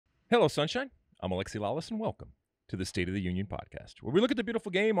Hello, Sunshine. I'm Alexi, Lalas, and welcome to the State of the Union podcast, where we look at the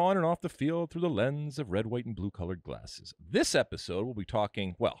beautiful game on and off the field through the lens of red, white, and blue-colored glasses. This episode, we'll be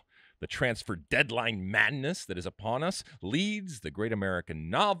talking, well, the transfer deadline madness that is upon us, Leeds, the great American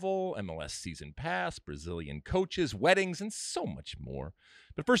novel, MLS season pass, Brazilian coaches, weddings, and so much more.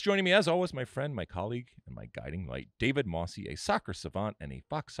 But first, joining me, as always, my friend, my colleague, and my guiding light, David Mosse, a soccer savant and a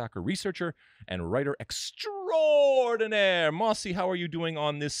Fox soccer researcher and writer extraordinaire. Mosse, how are you doing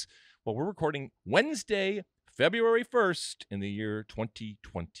on this? Well, we're recording Wednesday, February 1st in the year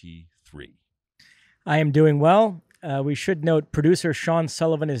 2023. I am doing well. We should note producer Sean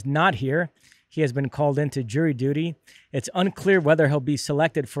Sullivan is not here. He has been called into jury duty. It's unclear whether he'll be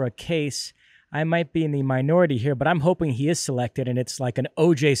selected for a case. I might be in the minority here, but I'm hoping he is selected and it's like an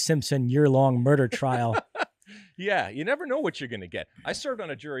O.J. Simpson year-long murder trial. Yeah, you never know what you're going to get. I served on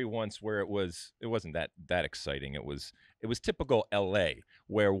a jury once where it wasn't that exciting. It was typical L.A.,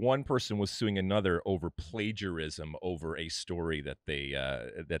 where one person was suing another over plagiarism over a story that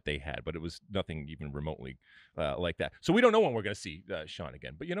they had, but it was nothing even remotely like that. So we don't know when we're going to see Sean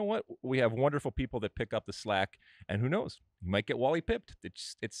again. But you know what? We have wonderful people that pick up the slack, and who knows? You might get Wally pipped.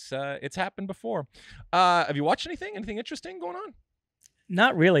 It's happened before. Have you watched anything? Anything interesting going on?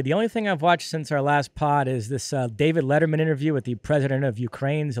 Not really. The only thing I've watched since our last pod is this David Letterman interview with the president of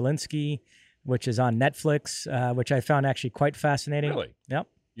Ukraine, Zelensky, which is on Netflix, which I found actually quite fascinating. Really? Yep.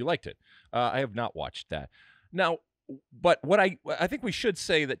 You liked it. I have not watched that. Now, but what I think we should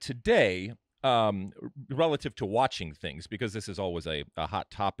say that today, relative to watching things, because this is always a hot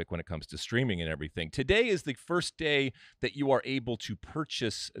topic when it comes to streaming and everything, today is the first day that you are able to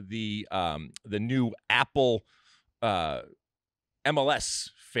purchase the new Apple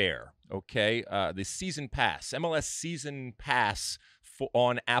MLS fare, okay? The season pass, MLS season pass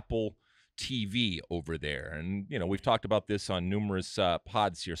on Apple TV over there. And, you know, we've talked about this on numerous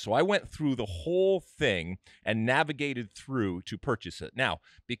pods here. So I went through the whole thing and navigated through to purchase it. Now,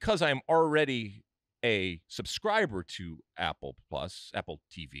 because I'm already a subscriber to Apple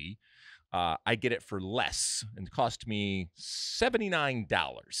TV, I get it for less and it cost me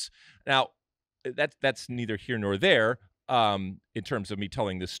 $79. Now, that's neither here nor there. In terms of me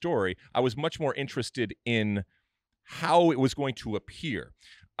telling this story, I was much more interested in how it was going to appear.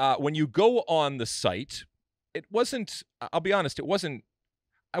 When you go on the site, it wasn't, I'll be honest,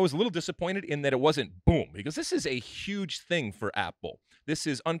 I was a little disappointed in that it wasn't boom, because this is a huge thing for Apple. This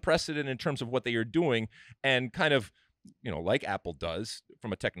is unprecedented in terms of what they are doing and kind of, you know, like Apple does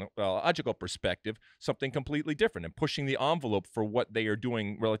from a technological perspective, something completely different and pushing the envelope for what they are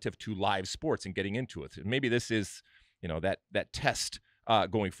doing relative to live sports and getting into it. Maybe this is, you know, that test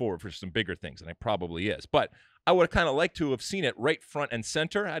going forward for some bigger things, and it probably is. But I would kind of like to have seen it right front and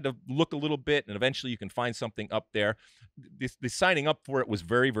center. I had to look a little bit, and eventually you can find something up there. The signing up for it was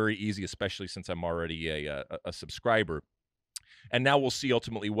very, very easy, especially since I'm already a subscriber. And now we'll see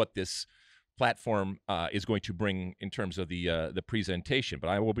ultimately what this platform is going to bring in terms of the presentation. But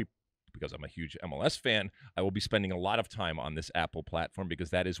I will be, because I'm a huge MLS fan, I will be spending a lot of time on this Apple platform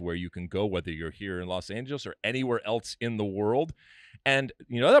because that is where you can go, whether you're here in Los Angeles or anywhere else in the world. And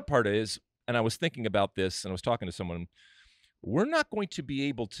you know, the other part is, and I was thinking about this, and I was talking to someone, we're not going to be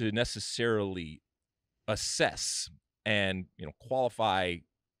able to necessarily assess and, you know, qualify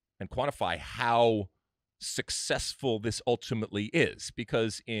and quantify how successful this ultimately is,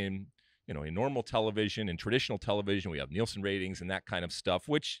 because in normal television, in traditional television, we have Nielsen ratings and that kind of stuff,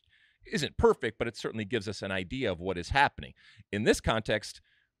 which isn't perfect, but it certainly gives us an idea of what is happening. In this context,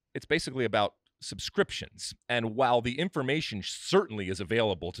 it's basically about subscriptions. And while the information certainly is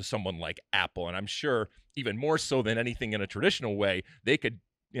available to someone like Apple, and I'm sure even more so than anything in a traditional way, they could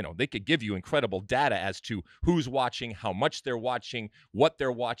give you incredible data as to who's watching, how much they're watching, what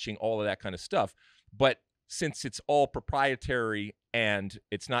they're watching, all of that kind of stuff. But since it's all proprietary and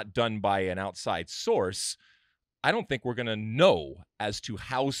it's not done by an outside source, I don't think we're going to know as to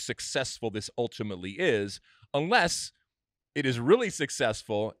how successful this ultimately is, unless it is really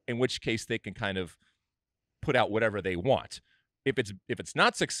successful, in which case they can kind of put out whatever they want. If it's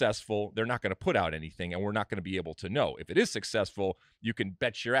not successful, they're not going to put out anything, and we're not going to be able to know. If it is successful, you can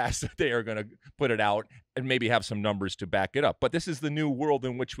bet your ass that they are going to put it out and maybe have some numbers to back it up. But this is the new world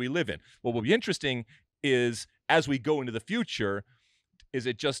in which we live in. What will be interesting is, as we go into the future, is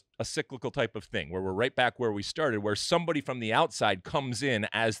it just a cyclical type of thing where we're right back where we started, where somebody from the outside comes in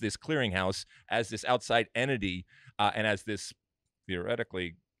as this clearinghouse, as this outside entity, and as this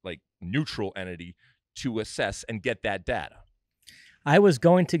theoretically like neutral entity to assess and get that data? I was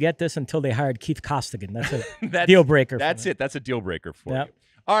going to get this until they hired Keith Costigan. That's a deal breaker. That's it. That's a deal breaker for you.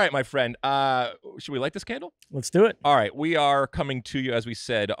 All right, my friend. Should we light this candle? Let's do it. All right. We are coming to you, as we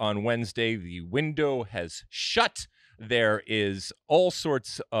said, on Wednesday. The window has shut. There is all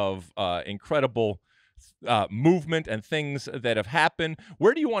sorts of incredible movement and things that have happened.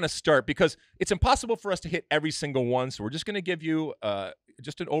 Where do you want to start? Because it's impossible for us to hit every single one. So we're just going to give you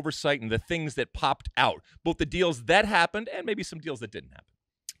just an oversight and the things that popped out, both the deals that happened and maybe some deals that didn't happen.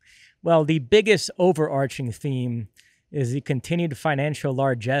 Well, the biggest overarching theme is the continued financial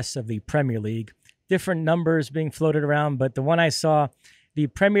largesse of the Premier League. Different numbers being floated around, but the one I saw, the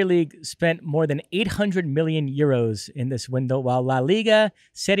Premier League spent more than 800 million euros in this window, while La Liga,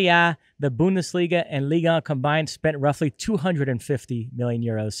 Serie A, the Bundesliga, and Ligue 1 combined spent roughly 250 million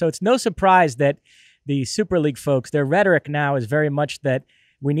euros. So it's no surprise that the Super League folks, their rhetoric now is very much that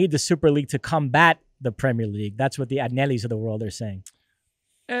we need the Super League to combat the Premier League. That's what the Agnellis of the world are saying.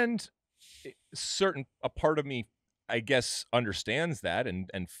 And a part of me, I guess, understands that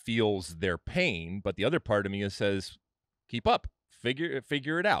and feels their pain, but the other part of me says, keep up,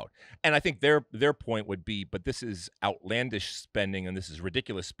 figure it out. And I think their point would be, but this is outlandish spending and this is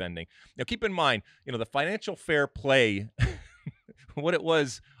ridiculous spending. Now, keep in mind, the financial fair play, what it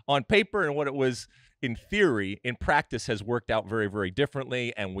was on paper and what it was in theory, in practice has worked out very, very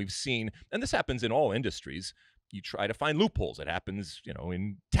differently. And we've seen, and this happens in all industries, you try to find loopholes. It happens,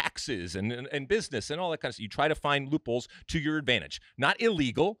 in taxes and business and all that kind of stuff. You try to find loopholes to your advantage. Not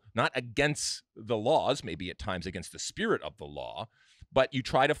illegal, not against the laws, maybe at times against the spirit of the law, but you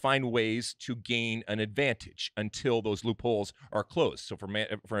try to find ways to gain an advantage until those loopholes are closed. So for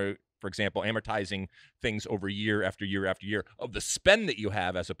example, amortizing things over year after year after year of the spend that you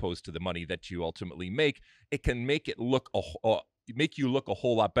have as opposed to the money that you ultimately make, it can make it make you look a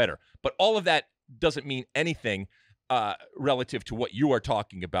whole lot better. But all of that doesn't mean anything relative to what you are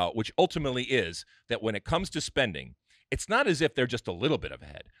talking about, which ultimately is that when it comes to spending, it's not as if they're just a little bit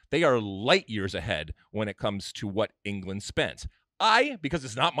ahead. They are light years ahead when it comes to what England spends. Because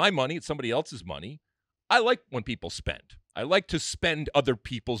it's not my money, it's somebody else's money, I like when people spend. I like to spend other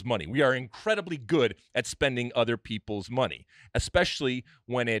people's money. We are incredibly good at spending other people's money, especially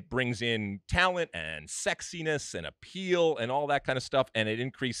when it brings in talent and sexiness and appeal and all that kind of stuff, and it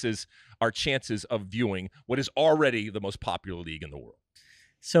increases our chances of viewing what is already the most popular league in the world.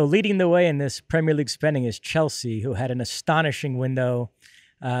 So leading the way in this Premier League spending is Chelsea, who had an astonishing window.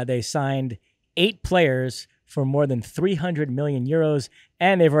 They signed 8 players for more than 300 million euros,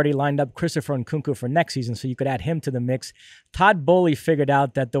 and they've already lined up Christopher Nkunku for next season, so you could add him to the mix. Todd Boehly figured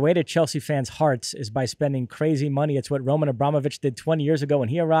out that the way to Chelsea fans' hearts is by spending crazy money. It's what Roman Abramovich did 20 years ago when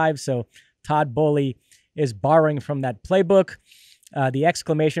he arrived, so Todd Boehly is borrowing from that playbook. The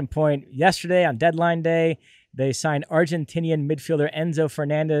exclamation point yesterday on deadline day, they signed Argentinian midfielder Enzo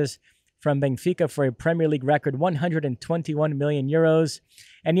Fernández from Benfica for a Premier League record 121 million euros.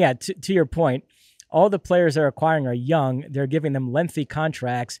 And yeah, to your point, all the players they're acquiring are young. They're giving them lengthy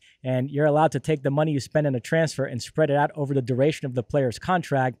contracts, and you're allowed to take the money you spend in a transfer and spread it out over the duration of the player's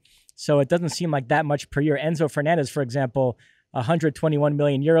contract. So it doesn't seem like that much per year. Enzo Fernández, for example, 121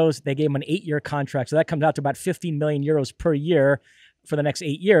 million euros. They gave him an 8-year contract. So that comes out to about 15 million euros per year for the next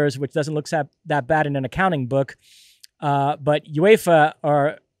 8 years, which doesn't look that bad in an accounting book. But UEFA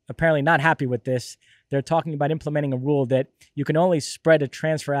are apparently not happy with this. They're talking about implementing a rule that you can only spread a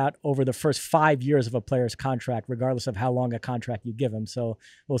transfer out over the first 5 years of a player's contract, regardless of how long a contract you give him. So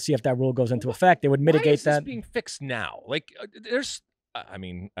we'll see if that rule goes into effect. It would mitigate Why is that. This being fixed now? I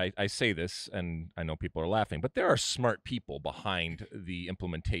say this, and I know people are laughing, but there are smart people behind the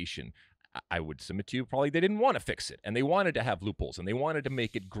implementation. I would submit to you, probably they didn't want to fix it, and they wanted to have loopholes, and they wanted to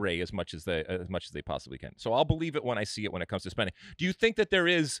make it gray as much as they possibly can. So I'll believe it when I see it when it comes to spending. Do you think that there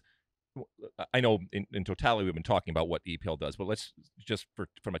is? I know in totality we've been talking about what the EPL does, but let's just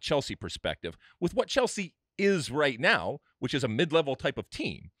from a Chelsea perspective, with what Chelsea is right now, which is a mid-level type of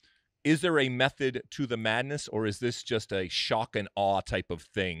team, is there a method to the madness, or is this just a shock and awe type of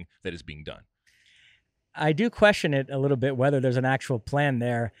thing that is being done? I do question it a little bit, whether there's an actual plan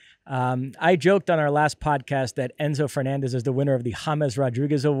there. I joked on our last podcast that Enzo Fernández is the winner of the James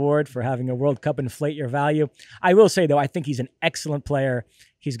Rodriguez Award for having a World Cup inflate your value. I will say, though, I think he's an excellent player.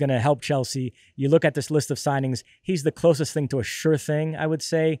 He's going to help Chelsea. You look at this list of signings, he's the closest thing to a sure thing, I would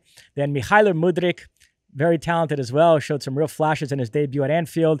say. Then Mihajlo Mudryk, very talented as well, showed some real flashes in his debut at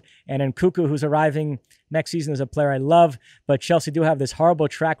Anfield. And Nkunku, who's arriving next season, is a player I love. But Chelsea do have this horrible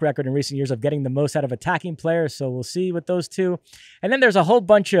track record in recent years of getting the most out of attacking players, so we'll see with those two. And then there's a whole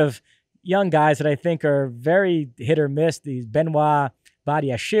bunch of young guys that I think are very hit or miss. These Benoit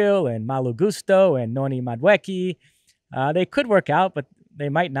Badiashile and Malu Gusto and Noni Madueke. They could work out, but they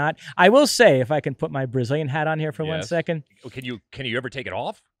might not. I will say, if I can put my Brazilian hat on here for 1 second. Can you ever take it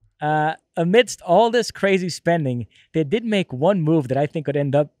off? Amidst all this crazy spending, they did make one move that I think would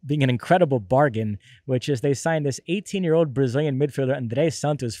end up being an incredible bargain, which is they signed this 18-year-old Brazilian midfielder, André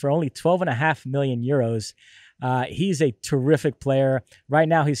Santos, for only 12.5 million euros. He's a terrific player. Right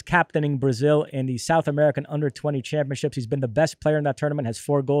now, he's captaining Brazil in the South American Under-20 Championships. He's been the best player in that tournament, has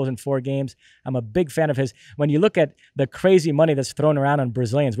 4 goals in 4 games. I'm a big fan of his. When you look at the crazy money that's thrown around on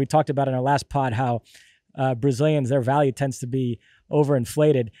Brazilians, we talked about in our last pod how Brazilians, their value tends to be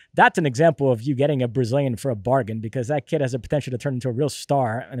overinflated. That's an example of you getting a Brazilian for a bargain, because that kid has the potential to turn into a real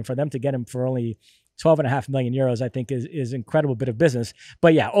star. And for them to get him for only 12.5 million euros, I think is incredible bit of business.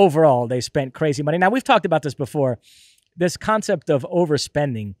 But yeah, overall, they spent crazy money. Now, we've talked about this before, this concept of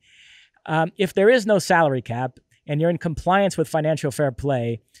overspending. If there is no salary cap and you're in compliance with financial fair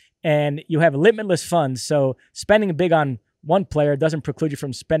play and you have limitless funds, so spending big on one player doesn't preclude you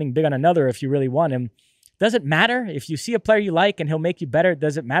from spending big on another if you really want him. Does it matter if you see a player you like and he'll make you better?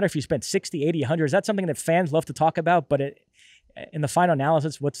 Does it matter if you spent 60, 80, 100? Is that something that fans love to talk about? But in the final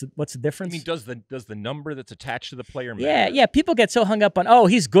analysis, what's the difference? I mean, does the number that's attached to the player matter? Yeah. People get so hung up on, oh,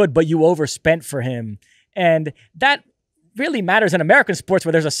 he's good, but you overspent for him. And that really matters in American sports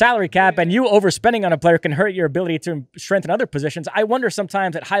where there's a salary cap and you overspending on a player can hurt your ability to strengthen other positions. I wonder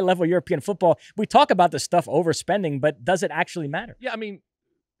sometimes at high-level European football, we talk about this stuff, overspending, but does it actually matter? Yeah, I mean,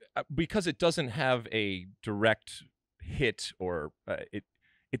 because it doesn't have a direct hit, or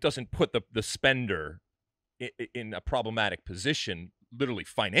it doesn't put the spender in a problematic position, literally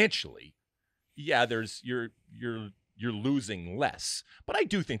financially. Yeah, you're losing less, but I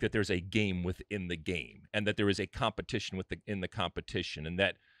do think that there's a game within the game, and that there is a competition in the competition, and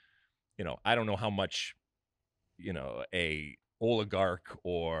that, I don't know how much, a oligarch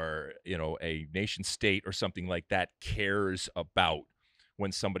or a nation state or something like that cares about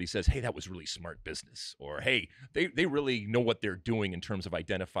when somebody says, hey, that was really smart business, or hey, they really know what they're doing in terms of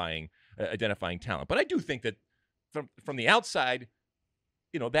identifying talent. But I do think that from the outside,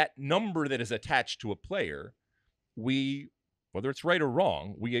 that number that is attached to a player, whether it's right or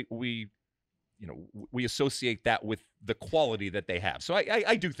wrong, we associate that with the quality that they have. So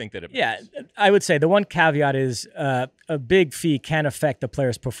I do think that it matters. Yeah, I would say the one caveat is a big fee can affect the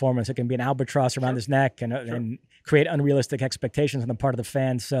player's performance. It can be an albatross around his neck and create unrealistic expectations on the part of the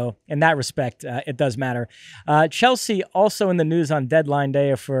fans. So in that respect, it does matter. Chelsea also in the news on deadline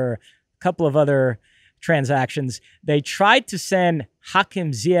day for a couple of other transactions. They tried to send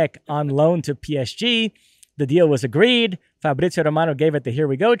Hakim Ziyech on loan to PSG. The deal was agreed. Fabrizio Romano gave it the here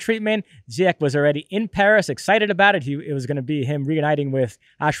we go treatment. Ziyech was already in Paris, excited about it. It was going to be him reuniting with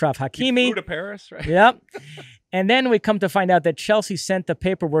Achraf Hakimi. He flew to Paris, right? Yep. And then we come to find out that Chelsea sent the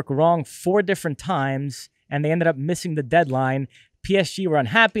paperwork wrong 4 different times, and they ended up missing the deadline. PSG were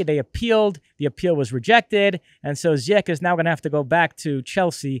unhappy. They appealed. The appeal was rejected. And so Ziyech is now going to have to go back to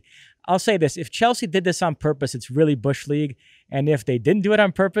Chelsea. I'll say this. If Chelsea did this on purpose, it's really Bush League. And if they didn't do it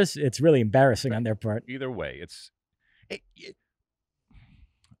on purpose, it's really embarrassing on their part. Either way,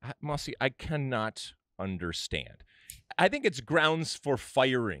 Mosse, I cannot understand. I think it's grounds for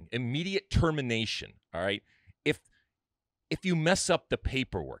firing, immediate termination, all right? If you mess up the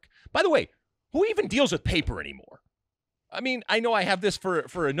paperwork. By the way, who even deals with paper anymore? I mean, I know I have this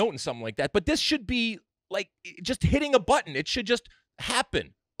for a note and something like that, but this should be like just hitting a button. It should just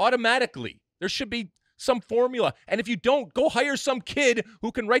happen automatically. There should be some formula. And if you don't, go hire some kid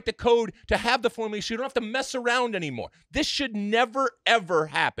who can write the code to have the formula so you don't have to mess around anymore. This should never, ever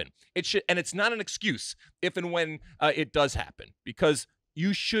happen. It should, and it's not an excuse if and when it does happen, because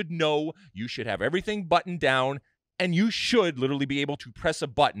you should know, you should have everything buttoned down, and you should literally be able to press a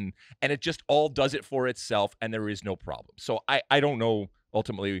button and it just all does it for itself and there is no problem. So I don't know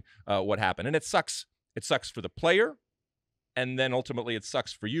ultimately what happened. And it sucks. It sucks for the player. And then ultimately it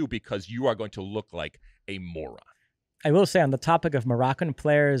sucks for you because you are going to look like a moron. I will say on the topic of Moroccan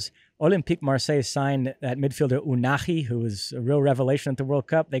players, Olympique Marseille signed that midfielder Ounahi, who was a real revelation at the World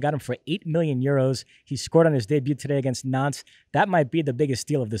Cup. They got him for 8 million euros. He scored on his debut today against Nantes. That might be the biggest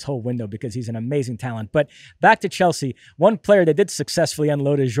steal of this whole window because he's an amazing talent. But back to Chelsea, one player that did successfully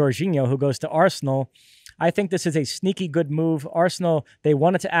unload is Jorginho, who goes to Arsenal. I think this is a sneaky good move. Arsenal, they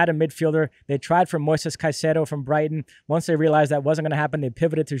wanted to add a midfielder. They tried for Moises Caicedo from Brighton. Once they realized that wasn't going to happen, they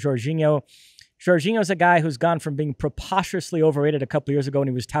pivoted to Jorginho. Jorginho's a guy who's gone from being preposterously overrated a couple years ago when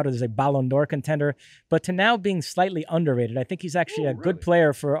he was touted as a Ballon d'Or contender, but to now being slightly underrated. I think he's actually a good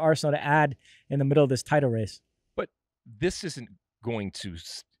player for Arsenal to add in the middle of this title race. But this isn't going to,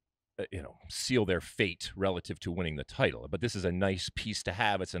 seal their fate relative to winning the title. But this is a nice piece to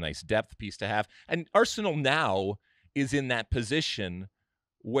have. It's a nice depth piece to have. And Arsenal now is in that position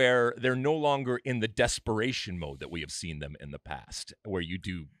where they're no longer in the desperation mode that we have seen them in the past, where you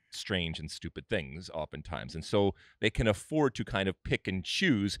do strange and stupid things oftentimes. And so they can afford to kind of pick and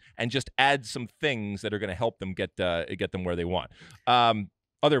choose and just add some things that are going to help them get them where they want.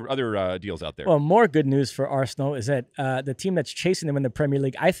 Other deals out there. Well, more good news for Arsenal is that the team that's chasing them in the Premier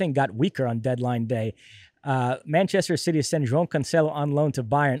League, I think, got weaker on deadline day. Manchester City sent João Cancelo on loan to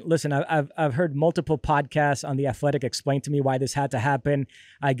Bayern. Listen, I've heard multiple podcasts on The Athletic explain to me why this had to happen.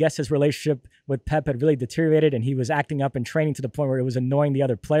 I guess his relationship with Pep had really deteriorated, and he was acting up in training to the point where it was annoying the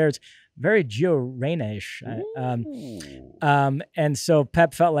other players. Very Gio Reyna-ish. And so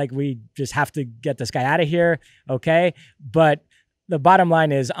Pep felt like we just have to get this guy out of here, okay? But the bottom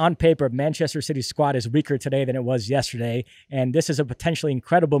line is, on paper, Manchester City's squad is weaker today than it was yesterday, and this is a potentially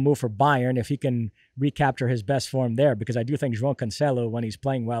incredible move for Bayern if he can recapture his best form there, because I do think João Cancelo, when he's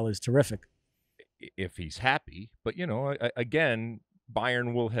playing well, is terrific. If he's happy. But, again,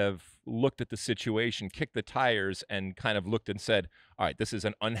 Bayern will have looked at the situation, kicked the tires, and kind of looked and said, all right, this is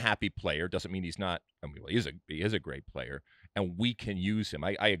an unhappy player. Doesn't mean he's not. I mean, well, he is a great player, and we can use him.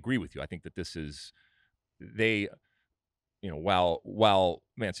 I agree with you. I think that this is while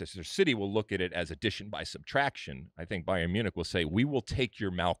Manchester City will look at it as addition by subtraction, I think Bayern Munich will say, we will take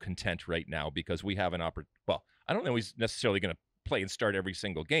your malcontent right now because we have an opportunity. Well, I don't know he's necessarily going to play and start every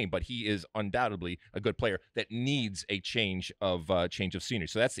single game, but he is undoubtedly a good player that needs a change of scenery.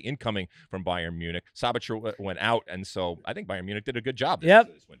 So that's the incoming from Bayern Munich. Sabitzer went out, and so I think Bayern Munich did a good job this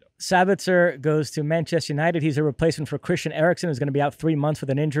window. Sabitzer goes to Manchester United. He's a replacement for Christian Eriksen, who's going to be out 3 months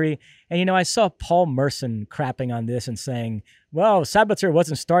with an injury. And, I saw Paul Merson crapping on this and saying, well, Sabitzer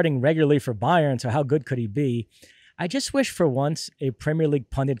wasn't starting regularly for Bayern, so how good could he be? I just wish for once a Premier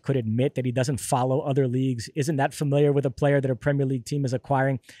League pundit could admit that he doesn't follow other leagues, isn't that familiar with a player that a Premier League team is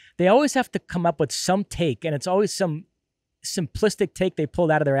acquiring. They always have to come up with some take, and it's always some simplistic take they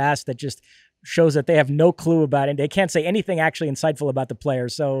pulled out of their ass that just shows that they have no clue about it. They can't say anything actually insightful about the player.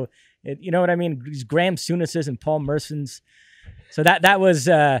 So, you know what I mean? These Graham Souness's and Paul Merson's. So that was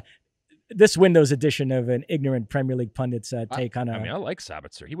this window's edition of an ignorant Premier League pundit's take on. I like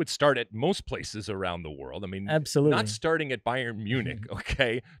Sabitzer. He would start at most places around the world. I mean, absolutely. Not starting at Bayern Munich,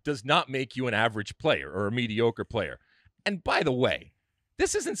 okay, does not make you an average player or a mediocre player. And by the way,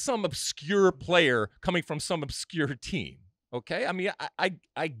 this isn't some obscure player coming from some obscure team. Okay, I mean,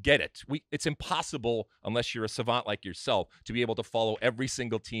 I get it. It's impossible unless you're a savant like yourself to be able to follow every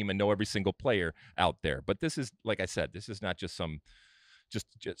single team and know every single player out there. But this is, like I said, this is not just some.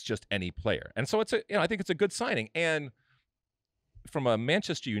 Just any player. And so I think it's a good signing. And from a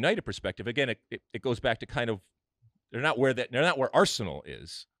Manchester United perspective, again, it goes back to kind of they're not where Arsenal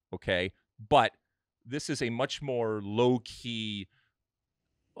is, okay? But this is a much more low-key,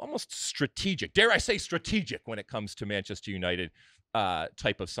 almost strategic, dare I say strategic, when it comes to Manchester United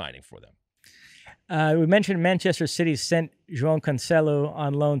type of signing for them. We mentioned Manchester City sent João Cancelo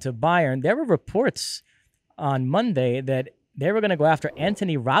on loan to Bayern. There were reports on Monday that they were going to go after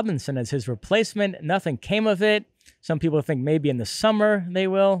Anthony Robinson as his replacement. Nothing came of it. Some people think maybe in the summer they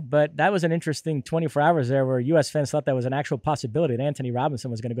will, but that was an interesting 24 hours there where U.S. fans thought that was an actual possibility that Anthony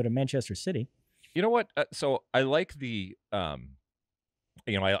Robinson was going to go to Manchester City. You know what? So I like the, I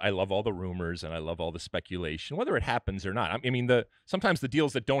love all the rumors and I love all the speculation, whether it happens or not. I mean, sometimes the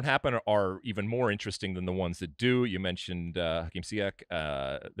deals that don't happen are even more interesting than the ones that do. You mentioned Hakim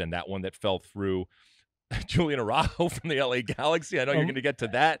Ziyech, then that one that fell through. Julian Araujo from the LA Galaxy. I know you're going to get to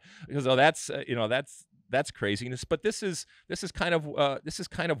that because that's craziness. But this is kind of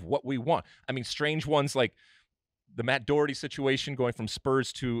what we want. I mean, strange ones like the Matt Doherty situation going from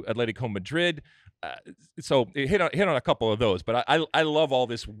Spurs to Atletico Madrid. So it hit on a couple of those. But I love all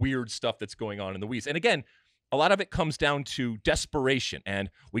this weird stuff that's going on in the West. And again, a lot of it comes down to desperation, and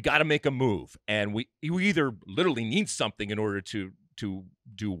we got to make a move, and we either literally need something in order to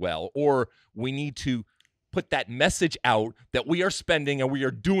do well, or we need to put that message out that we are spending and we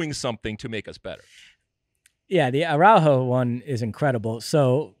are doing something to make us better. Yeah, the Araujo one is incredible.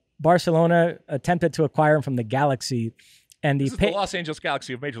 So Barcelona attempted to acquire him from the Galaxy. And this is the Los Angeles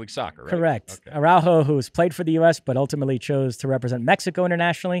Galaxy of Major League Soccer, right? Correct. Okay. Araujo, who's played for the U.S., but ultimately chose to represent Mexico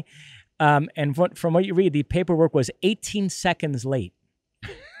internationally. And from what you read, the paperwork was 18 seconds late.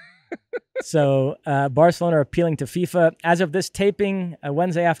 So Barcelona are appealing to FIFA. As of this taping,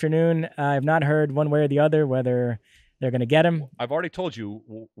 Wednesday afternoon, I've not heard one way or the other whether they're going to get him. I've already told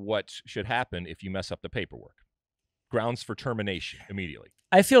you what should happen if you mess up the paperwork. Grounds for termination immediately.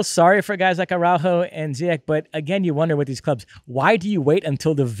 I feel sorry for guys like Araujo and Ziyech, but again, you wonder with these clubs, why do you wait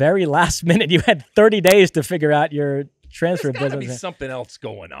until the very last minute? You had 30 days to figure out your transfer There's gotta be business. something else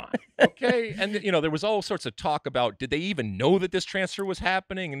going on, okay? And there was all sorts of talk about, did they even know that this transfer was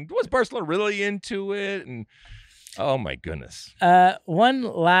happening, and was Barcelona really into it? And oh my goodness. One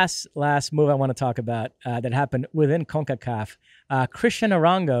last move I want to talk about that happened within CONCACAF. Christian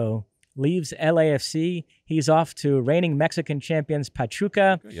Arango leaves LAFC. He's off to reigning Mexican champions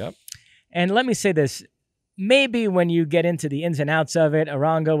Pachuca. Yep. And let me say this. Maybe when you get into the ins and outs of it,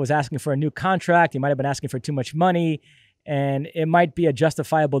 Arango was asking for a new contract. He might have been asking for too much money, and it might be a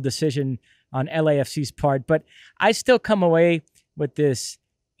justifiable decision on LAFC's part. But I still come away with this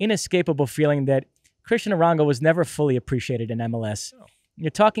inescapable feeling that Christian Arango was never fully appreciated in MLS. Oh. You're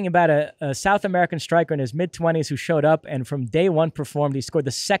talking about a South American striker in his mid-20s who showed up and from day one performed. He scored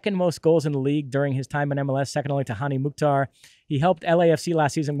the second most goals in the league during his time in MLS, second only to Hani Mukhtar. He helped LAFC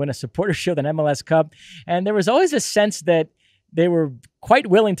last season win a Supporters Shield and MLS Cup. And there was always a sense that they were quite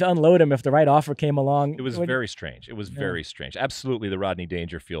willing to unload him if the right offer came along. It was very strange. It was very strange. Absolutely the Rodney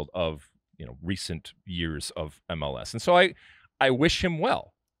Dangerfield of recent years of MLS. And so I wish him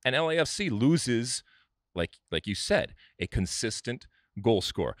well. And LAFC loses, like you said, a consistent goal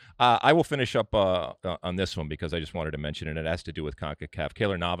scorer. I will finish up on this one because I just wanted to mention it. It has to do with CONCACAF.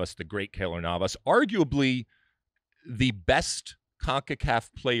 Keylor Navas, the great Keylor Navas, arguably the best CONCACAF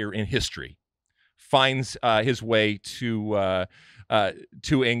player in history, finds his way to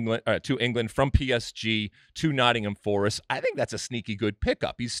England from PSG to Nottingham Forest. I think that's a sneaky good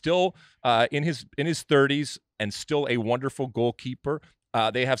pickup. He's still in his 30s and still a wonderful goalkeeper.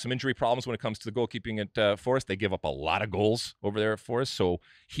 They have some injury problems when it comes to the goalkeeping at Forest. They give up a lot of goals over there at Forest, so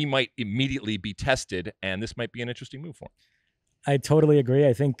he might immediately be tested, and this might be an interesting move for him. I totally agree.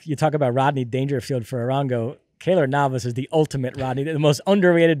 I think you talk about Rodney Dangerfield for Arango. Keylor Navas is the ultimate Rodney, the most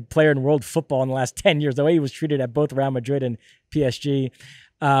underrated player in world football in the last 10 years, the way he was treated at both Real Madrid and PSG.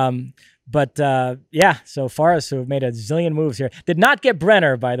 So Forest, who have made a zillion moves here, did not get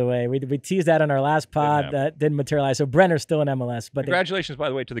Brenner, by the way. We teased that on our last pod. That didn't materialize. So Brenner's still in MLS. But congratulations, by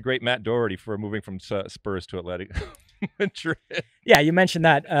the way, to the great Matt Doherty for moving from Spurs to Atletico Madrid. Yeah, you mentioned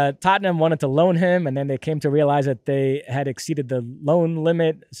that. Tottenham wanted to loan him, and then they came to realize that they had exceeded the loan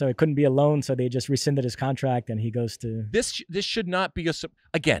limit, so it couldn't be a loan, so they just rescinded his contract, and he goes to... This should not be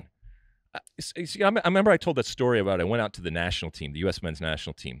again, I remember I told that story about I went out to the national team, the U.S. men's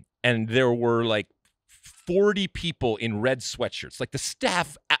national team, and there were like 40 people in red sweatshirts. Like the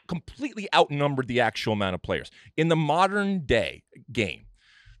staff completely outnumbered the actual amount of players. In the modern day game,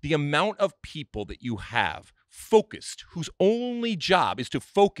 the amount of people that you have focused, whose only job is to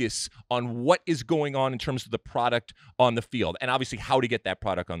focus on what is going on in terms of the product on the field and obviously how to get that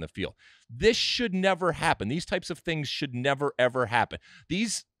product on the field. This should never happen. These types of things should never, ever happen.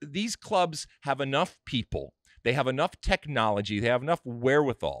 These clubs have enough people. They have enough technology. They have enough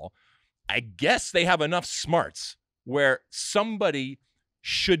wherewithal. I guess they have enough smarts where somebody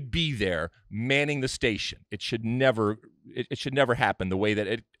should be there manning the station. It should never happen the way that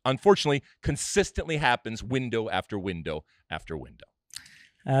it unfortunately consistently happens window after window after window.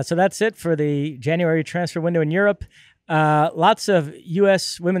 So that's it for the January transfer window in Europe. Lots of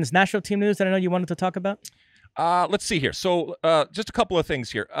U.S. women's national team news that I know you wanted to talk about. Let's see here. So just a couple of things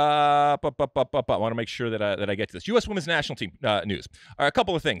here. I want to make sure that I get to this. U.S. women's national team news. A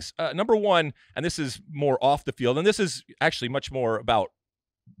couple of things. Number one, and this is more off the field, and this is actually much more about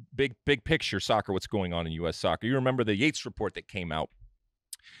big picture soccer, what's going on in U.S. soccer. You remember the Yates Report that came out.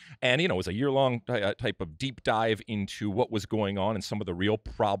 And, it was a year-long type of deep dive into what was going on and some of the real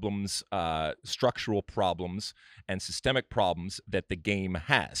problems, structural problems and systemic problems that the game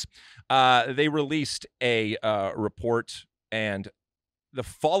has. They released a report, and the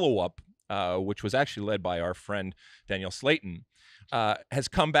follow-up, which was actually led by our friend Danielle Slayton, has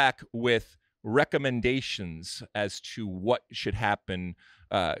come back with recommendations as to what should happen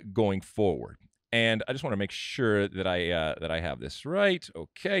going forward. And I just want to make sure that I have this right.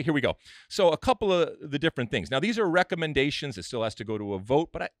 Okay, here we go. So a couple of the different things. Now, these are recommendations. It still has to go to a vote.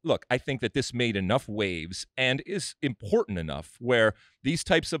 But I think that this made enough waves and is important enough where these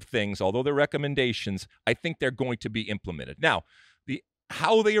types of things, although they're recommendations, I think they're going to be implemented. Now,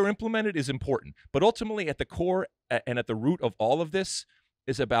 how they are implemented is important. But ultimately, at the core and at the root of all of this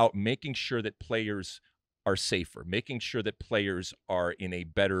is about making sure that players are safer, making sure that players are in a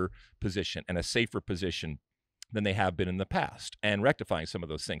better position and a safer position than they have been in the past, and rectifying some of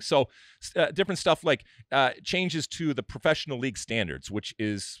those things. So different stuff like changes to the professional league standards, which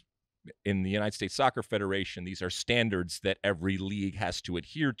is in the United States Soccer Federation, these are standards that every league has to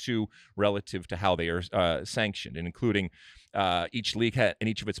adhere to relative to how they are sanctioned, and including each league and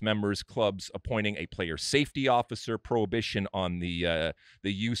each of its members clubs appointing a player safety officer, prohibition on the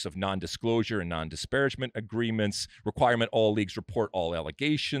use of non-disclosure and non-disparagement agreements, requirement all leagues report all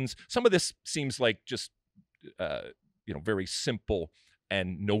allegations. Some of this seems like just very simple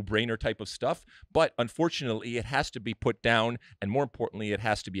and no-brainer type of stuff. But unfortunately, it has to be put down, and more importantly, it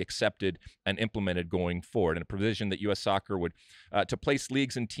has to be accepted and implemented going forward. And a provision that U.S. Soccer would to place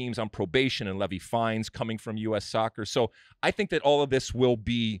leagues and teams on probation and levy fines coming from U.S. Soccer. So I think that all of this will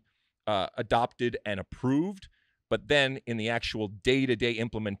be adopted and approved. But then in the actual day-to-day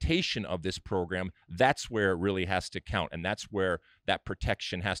implementation of this program, that's where it really has to count, and that's where that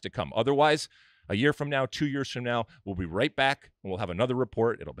protection has to come. Otherwise, a year from now, 2 years from now, we'll be right back and we'll have another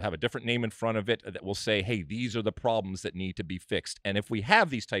report. It'll have a different name in front of it that will say, hey, these are the problems that need to be fixed. And if we have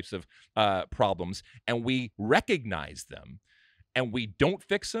these types of problems and we recognize them and we don't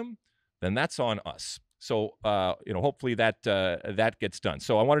fix them, then that's on us. So, hopefully that gets done.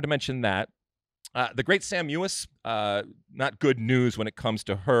 So I wanted to mention that. The great Sam Mewis, not good news when it comes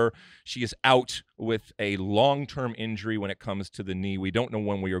to her. She is out with a long-term injury when it comes to the knee. We don't know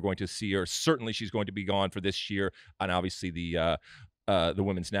when we are going to see her. Certainly she's going to be gone for this year, and obviously the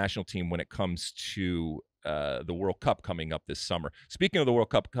women's national team when it comes to the World Cup coming up this summer. Speaking of the World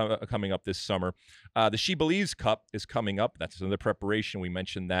Cup coming up this summer, the She Believes Cup is coming up. That's another preparation. We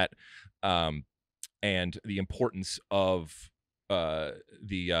mentioned that, and the importance of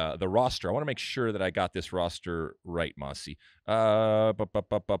the roster. I want to make sure that I got this roster right, Mosse. Okay,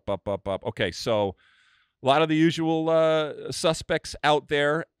 so a lot of the usual suspects out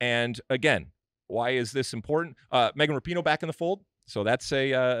there, and again, why is this important? Megan Rapinoe back in the fold, so that's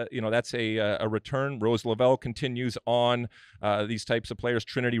a return. Rose Lavelle continues on. These types of players,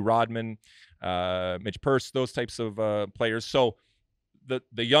 Trinity Rodman, Midge Purse, those types of players. So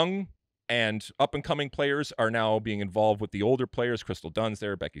the young and up-and-coming players are now being involved with the older players. Crystal Dunn's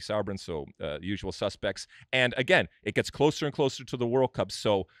there, Becky Sauerbrunn, so the usual suspects. And again, it gets closer and closer to the World Cup,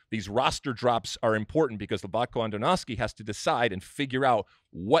 so these roster drops are important because Zlatko Andonovski has to decide and figure out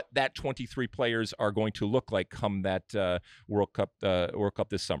what that 23 players are going to look like come that World Cup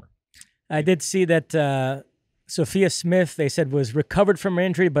this summer. I did see that Sophia Smith, they said, was recovered from her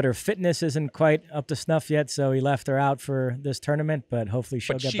injury, but her fitness isn't quite up to snuff yet, so he left her out for this tournament, but hopefully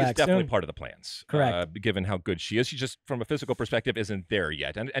she'll get back soon. But she's definitely part of the plans. Correct. Given how good she is. She just, from a physical perspective, isn't there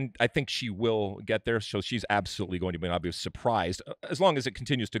yet. And I think she will get there, so she's absolutely going to be obviously surprised, as long as it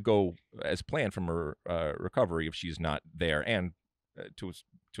continues to go as planned from her recovery if she's not there. And to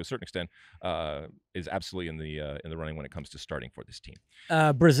a certain extent, is absolutely in the running when it comes to starting for this team.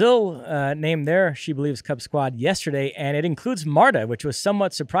 Brazil named their She Believes Cup squad yesterday, and it includes Marta, which was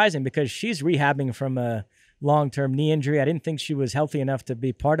somewhat surprising because she's rehabbing from a long-term knee injury. I didn't think she was healthy enough to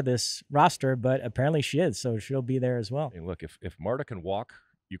be part of this roster, but apparently she is, so she'll be there as well. Hey, look, if Marta can walk,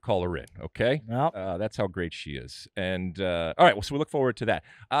 you call her in, okay? Well, that's how great she is. And all right, well, so we look forward to that.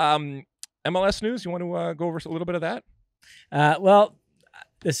 MLS news, you want to go over a little bit of that? Well,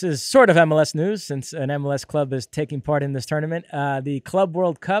 this is sort of MLS news since an MLS club is taking part in this tournament. The Club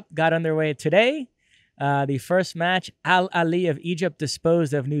World Cup got underway today. The first match, Al Ahly of Egypt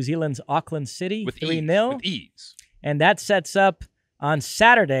disposed of New Zealand's Auckland City 3-0. With ease. And that sets up on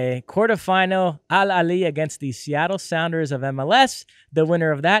Saturday, quarterfinal, Al Ahly against the Seattle Sounders of MLS. The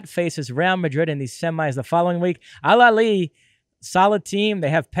winner of that faces Real Madrid in the semis the following week. Al Ahly, solid team. They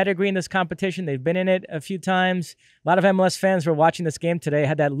have pedigree in this competition. They've been in it a few times. A lot of MLS fans were watching this game today,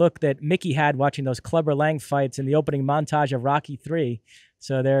 had that look that Mickey had watching those Clubber Lang fights in the opening montage of Rocky III.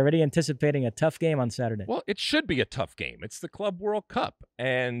 So they're already anticipating a tough game on Saturday. Well, it should be a tough game. It's the Club World Cup.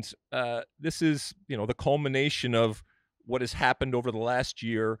 And this is, the culmination of what has happened over the last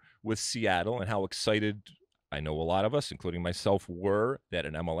year with Seattle and how excited I know a lot of us, including myself, were that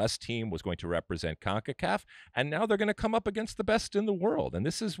an MLS team was going to represent CONCACAF, and now they're going to come up against the best in the world. And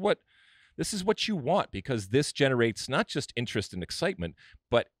this is what you want, because this generates not just interest and excitement,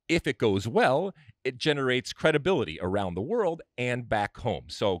 but if it goes well, it generates credibility around the world and back home.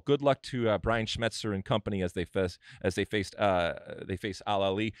 So good luck to Brian Schmetzer and company as they face Al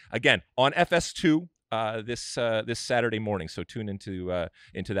Ahly again on FS2 this Saturday morning. So tune into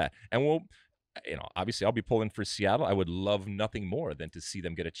that, and we'll. Obviously, I'll be pulling for Seattle. I would love nothing more than to see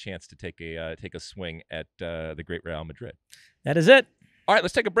them get a chance to take a swing at the great Real Madrid. That is it. All right,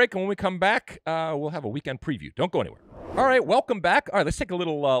 let's take a break, and when we come back, we'll have a weekend preview. Don't go anywhere. All right, welcome back. All right, let's take a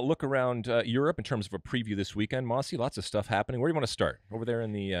little look around Europe in terms of a preview this weekend. Mosse, lots of stuff happening. Where do you want to start? Over there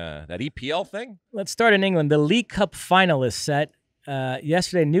in the that EPL thing? Let's start in England. The League Cup final is set.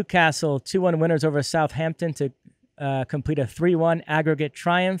 Yesterday, Newcastle 2-1 winners over Southampton to complete a 3-1 aggregate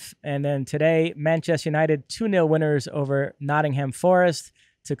triumph. And then today, Manchester United 2-0 winners over Nottingham Forest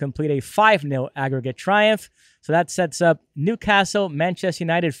to complete a 5-0 aggregate triumph. So that sets up Newcastle, Manchester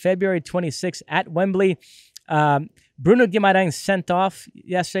United, February 26th at Wembley. Bruno Guimaraes sent off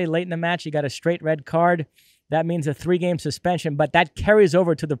yesterday late in the match. He got a straight red card. That means a 3-game suspension, but that carries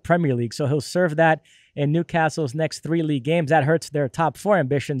over to the Premier League. So he'll serve that in Newcastle's next 3 league games. That hurts their top 4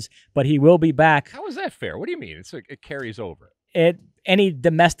 ambitions, but he will be back. How is that fair? What do you mean? It carries over. Any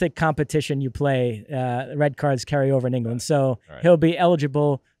domestic competition you play, red cards carry over in England. So he'll be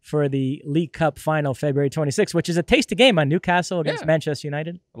eligible for the League Cup final February 26th, which is a tasty game on Newcastle against Manchester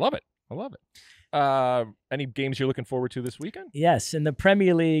United. I love it. Any games you're looking forward to this weekend? Yes, in the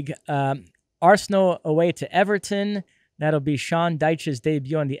Premier League, Arsenal away to Everton. That'll be Sean Dyche's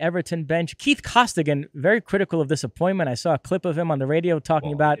debut on the Everton bench. Keith Costigan, very critical of this appointment. I saw a clip of him on the radio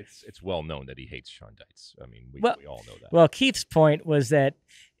talking about... It's well known that he hates Sean Dyche. I mean, we all know that. Well, Keith's point was that,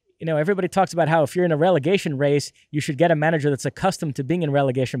 everybody talks about how if you're in a relegation race, you should get a manager that's accustomed to being in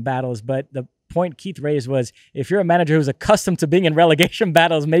relegation battles. But the point Keith raised was, if you're a manager who's accustomed to being in relegation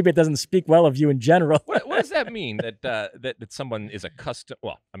battles, maybe it doesn't speak well of you in general. What does that mean, that someone is accustomed?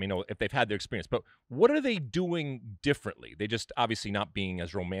 Well, I mean, if they've had their experience, but what are they doing differently? They just obviously not being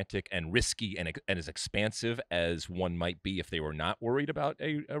as romantic and risky and as expansive as one might be if they were not worried about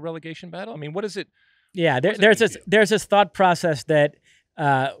a relegation battle. I mean, what is it? Yeah, there's this thought process that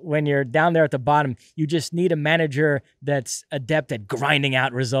when you're down there at the bottom, you just need a manager that's adept at grinding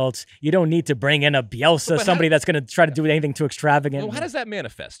out results. You don't need to bring in a Bielsa, somebody that's going to try to do anything too extravagant. Well, how does that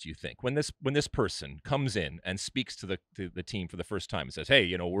manifest, do you think, when this person comes in and speaks to the team for the first time and says,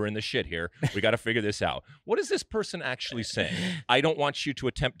 hey, we're in the shit here. We got to figure this out. What is this person actually saying? I don't want you to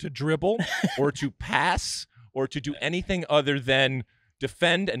attempt to dribble or to pass or to do anything other than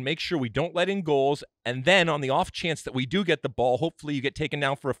defend and make sure we don't let in goals, and then on the off chance that we do get the ball, hopefully you get taken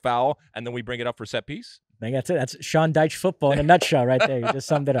down for a foul, and then we bring it up for set piece? I think that's it. That's Sean Dyche football in a nutshell right there. You just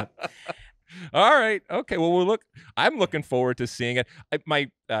summed it up. All right. Okay. Well, I'm looking forward to seeing it. I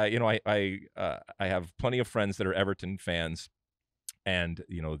have plenty of friends that are Everton fans, and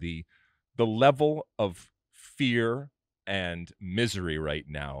the level of fear and misery right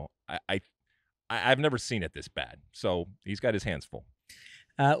now, I've never seen it this bad. So he's got his hands full.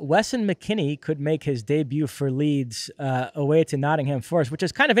 Weston McKennie could make his debut for Leeds away to Nottingham Forest, which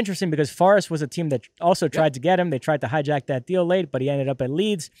is kind of interesting because Forest was a team that also tried to get him. They tried to hijack that deal late, but he ended up at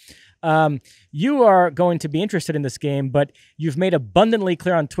Leeds. You are going to be interested in this game, but you've made abundantly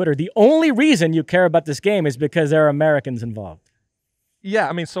clear on Twitter the only reason you care about this game is because there are Americans involved. Yeah,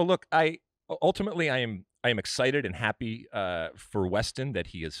 I mean, so look, I am excited and happy for Weston that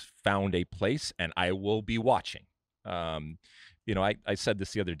he has found a place, and I will be watching. I said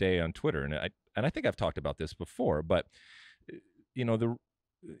this the other day on Twitter, and I think I've talked about this before, but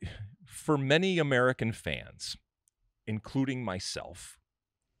for many American fans, including myself,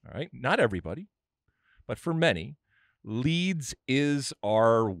 all right, not everybody, but for many, Leeds is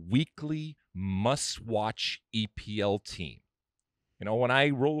our weekly must-watch EPL team. When I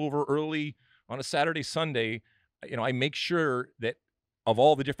roll over early on a Saturday, Sunday, I make sure that of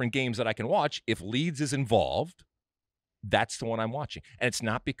all the different games that I can watch, if Leeds is involved, that's the one I'm watching. And it's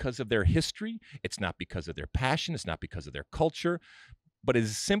not because of their history. It's not because of their passion. It's not because of their culture, but it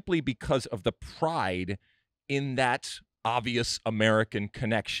is simply because of the pride in that obvious American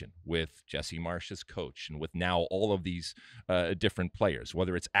connection with Jesse Marsh as coach and with now all of these different players,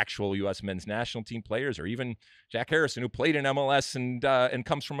 whether it's actual U.S. men's national team players or even Jack Harrison, who played in MLS and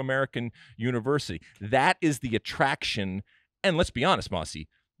comes from American University. That is the attraction. And let's be honest, Mosse,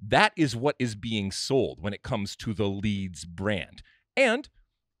 that is what is being sold when it comes to the Leeds brand. And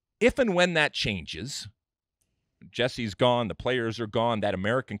if and when that changes, Jesse's gone, the players are gone, that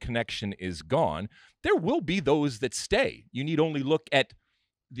American connection is gone, there will be those that stay. You need only look at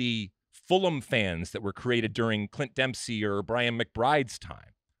the Fulham fans that were created during Clint Dempsey or Brian McBride's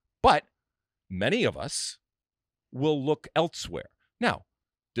time. But many of us will look elsewhere. Now,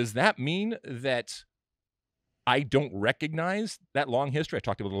 does that mean that I don't recognize that long history? I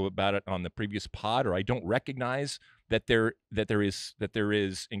talked a little bit about it on the previous pod, or I don't recognize that there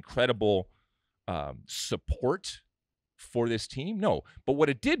is incredible support for this team. No, but what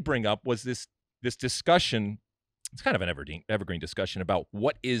it did bring up was this discussion. It's kind of an evergreen discussion about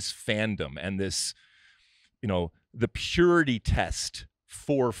what is fandom and this, the purity test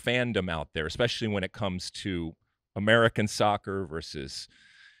for fandom out there, especially when it comes to American soccer versus,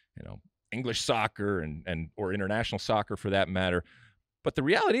 English soccer and or international soccer for that matter. But the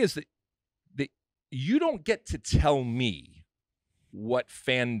reality is that you don't get to tell me what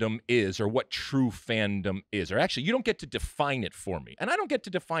fandom is or what true fandom is. Or actually, you don't get to define it for me, and I don't get to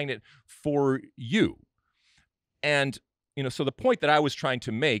define it for you. And, so the point that I was trying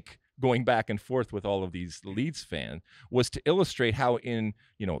to make going back and forth with all of these Leeds fans was to illustrate how in,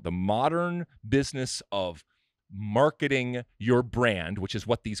 the modern business of marketing your brand, which is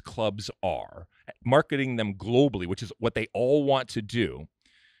what these clubs are, marketing them globally, which is what they all want to do,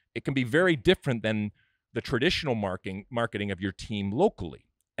 it can be very different than the traditional marketing of your team locally.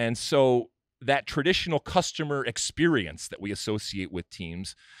 And so that traditional customer experience that we associate with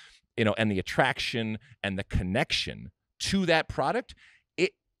teams, and the attraction and the connection to that product,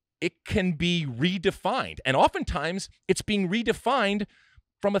 it can be redefined. And oftentimes it's being redefined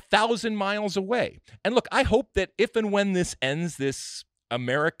from 1,000 miles away. And look, I hope that if and when this ends, this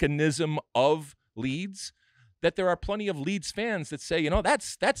Americanism of Leeds, that there are plenty of Leeds fans that say,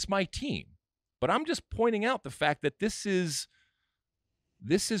 that's my team. But I'm just pointing out the fact that this is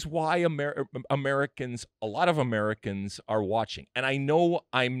why Americans, a lot of Americans are watching. And I know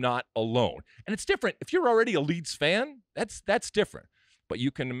I'm not alone. And it's different. If you're already a Leeds fan, that's different. But you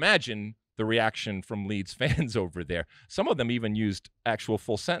can imagine the reaction from Leeds fans over there. Some of them even used actual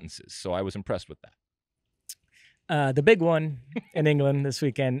full sentences. So I was impressed with that. The big one in England this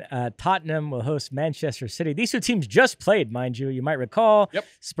weekend, Tottenham will host Manchester City. These two teams just played, mind you. You might recall. Yep.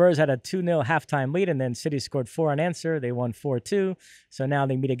 Spurs had a 2-0 halftime lead, and then City scored 4 unanswered. They won 4-2. So now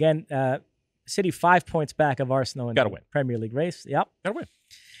they meet again. City 5 points back of Arsenal in the Premier League race. Yep. Gotta win.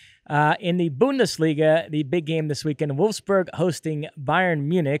 In the Bundesliga, the big game this weekend, Wolfsburg hosting Bayern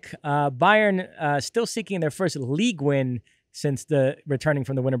Munich. Bayern still seeking their first league win since returning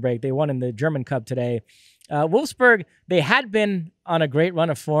from the winter break. They won in the German Cup today. Wolfsburg, they had been on a great run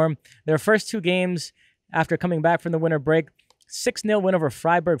of form. Their first 2 games after coming back from the winter break, 6-0 win over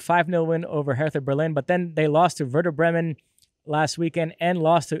Freiburg, 5-0 win over Hertha Berlin, but then they lost to Werder Bremen last weekend and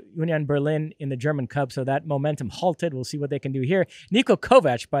lost to Union Berlin in the German Cup, so that momentum halted. We'll see what they can do here. Niko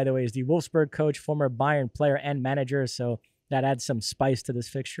Kovac, by the way, is the Wolfsburg coach, former Bayern player and manager, so that adds some spice to this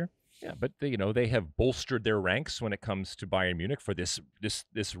fixture. Yeah, but they have bolstered their ranks when it comes to Bayern Munich for this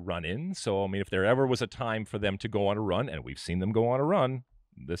run-in. So, I mean, if there ever was a time for them to go on a run, and we've seen them go on a run,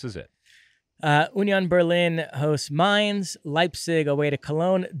 this is it. Union Berlin hosts Mainz, Leipzig away to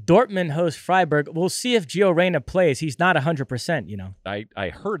Cologne, Dortmund hosts Freiburg. We'll see if Gio Reyna plays. He's not 100%, I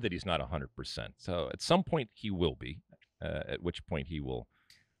heard that he's not 100%. So at some point he will be, at which point he will,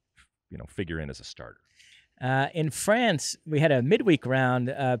 figure in as a starter. In France, we had a midweek round.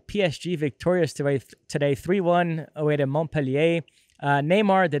 PSG victorious today 3-1 away to Montpellier.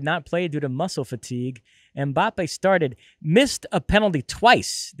 Neymar did not play due to muscle fatigue. Mbappe started, missed a penalty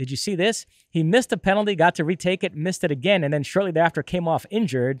twice. Did you see this? He missed a penalty, got to retake it, missed it again, and then shortly thereafter came off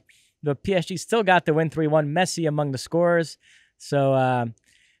injured. But PSG still got the win 3-1. Messi among the scorers. So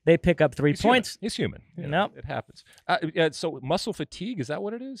they pick up 3 points. He's human. It happens. So muscle fatigue, is that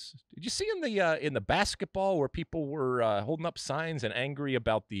what it is? Did you see in the basketball where people were holding up signs and angry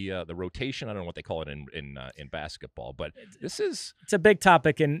about the rotation? I don't know what they call it in basketball, but it's a big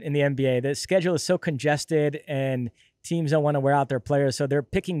topic in the NBA. The schedule is so congested and teams don't want to wear out their players, so they're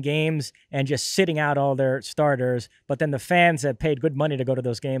picking games and just sitting out all their starters. But then the fans that paid good money to go to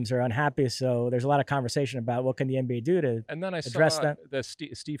those games are unhappy, so there's a lot of conversation about what can the NBA do to and then I address saw that. The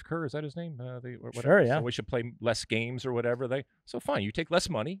Steve Kerr, is that his name? Sure, yeah. So we should play less games or whatever. So fine, you take less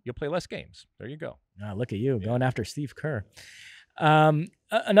money, you'll play less games. There you go. Look at you going after Steve Kerr.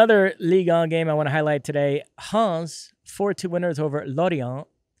 Another Ligue 1 game I want to highlight today. Reims 4-2 winners over Lorient.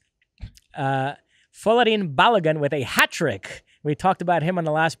 Folarin Balogun with a hat trick. We talked about him on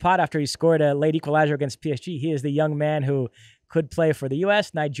the last pod after he scored a late equalizer against PSG. He is the young man who could play for the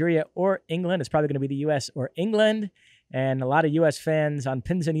U.S., Nigeria, or England. It's probably going to be the U.S. or England. And a lot of U.S. fans on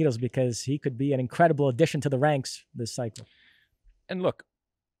pins and needles because he could be an incredible addition to the ranks this cycle. And look,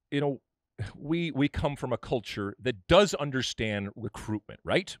 we come from a culture that does understand recruitment,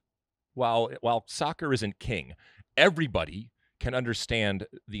 right? While soccer isn't king, everybody can understand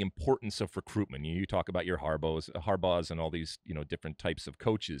the importance of recruitment. You talk about your Harbaughs and all these, different types of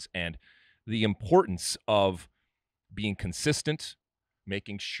coaches and the importance of being consistent,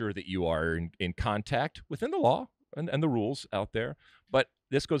 making sure that you are in contact within the law and the rules out there. But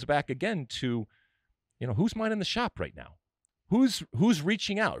this goes back again to, who's minding the shop right now? Who's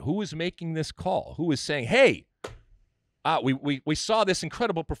reaching out? Who is making this call? Who is saying, hey, we saw this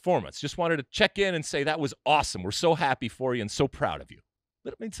incredible performance. Just wanted to check in and say that was awesome. We're so happy for you and so proud of you.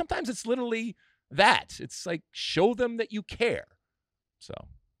 I mean, sometimes it's literally that. It's like, show them that you care. So,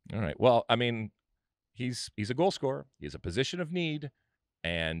 all right. Well, I mean, he's a goal scorer. He has a position of need,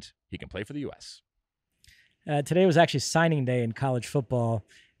 and he can play for the U.S. Today was actually signing day in college football.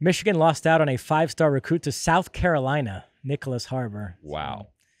 Michigan lost out on a 5-star recruit to South Carolina, Nicholas Harbor. Wow.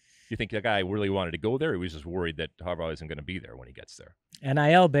 You think the guy really wanted to go there? Or he was just worried that Harbaugh isn't going to be there when he gets there.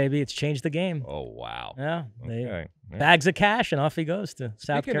 NIL, baby. It's changed the game. Oh, wow. Yeah. Okay. Bags of cash, and off he goes to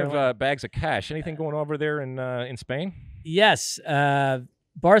South Carolina. Speaking of bags of cash, anything going over there in Spain? Yes.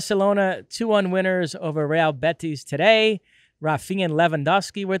 Barcelona, 2-1 winners over Real Betis today. Rafinha and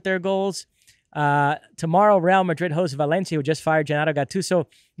Lewandowski with their goals. Tomorrow, Real Madrid hosts Valencia, who just fired Gennaro Gattuso.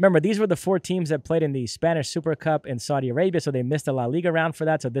 Remember, these were the 4 teams that played in the Spanish Super Cup in Saudi Arabia, so they missed the La Liga round for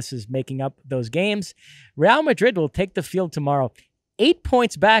that, so this is making up those games. Real Madrid will take the field tomorrow, 8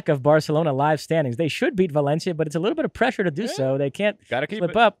 points back of Barcelona live standings. They should beat Valencia, but it's a little bit of pressure to do so. They can't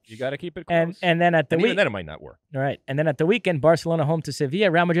slip up. You got to keep it close. And then at the weekend, then it might not work. All right. And then at the weekend, Barcelona home to Sevilla,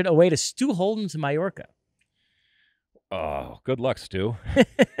 Real Madrid away to Stu Holden to Mallorca. Oh, good luck, Stu.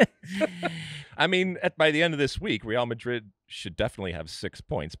 I mean, by the end of this week, Real Madrid should definitely have 6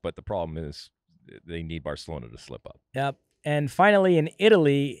 points, but the problem is they need Barcelona to slip up. Yep. And finally, in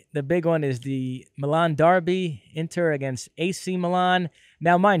Italy, the big one is the Milan derby, Inter against AC Milan.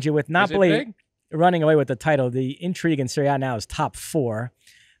 Now, mind you, with Napoli running away with the title, the intrigue in Serie A now is top 4.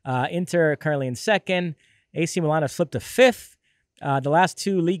 Inter currently in 2nd. AC Milan has flipped to 5th. The last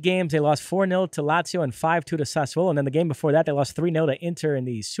 2 league games, they lost 4-0 to Lazio and 5-2 to Sassuolo. And then the game before that, they lost 3-0 to Inter in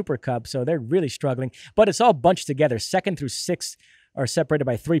the Super Cup. So they're really struggling. But it's all bunched together. 2nd through 6th are separated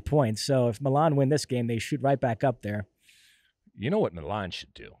by 3 points. So if Milan win this game, they shoot right back up there. You know what Milan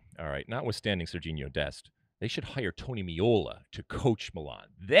should do? All right, notwithstanding Serginho Dest, they should hire Tony Meola to coach Milan.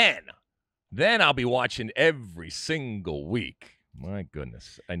 Then I'll be watching every single week. My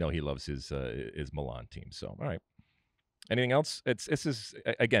goodness. I know he loves his Milan team. So, all right. Anything else? This is,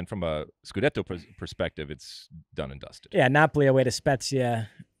 again, from a Scudetto perspective, it's done and dusted. Yeah, Napoli away to Spezia,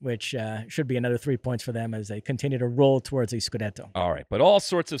 which should be another 3 points for them as they continue to roll towards the Scudetto. All right, but all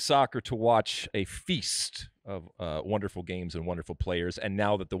sorts of soccer to watch, a feast of wonderful games and wonderful players. And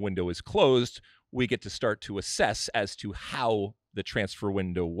now that the window is closed, we get to start to assess as to how the transfer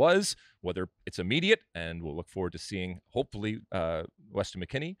window was, whether it's immediate, and we'll look forward to seeing, hopefully, Weston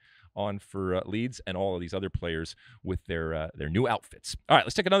McKennie on for Leeds and all of these other players with their new outfits. All right,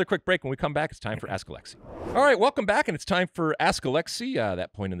 let's take another quick break. When we come back, it's time for Ask Alexi. All right, welcome back, and it's time for Ask Alexi,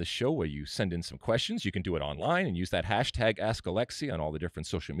 that point in the show where you send in some questions. You can do it online and use that hashtag Ask Alexi on all the different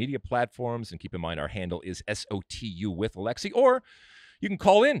social media platforms. And keep in mind, our handle is SOTU with Alexi, or you can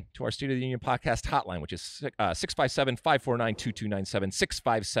call in to our State of the Union podcast hotline, which is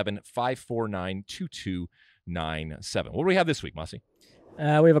 657-549-2297, 657-549-2297. What do we have this week, Mosse? We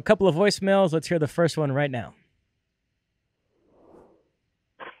have a couple of voicemails. Let's hear the first one right now.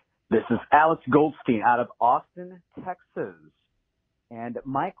 This is Alex Goldstein out of Austin, Texas. And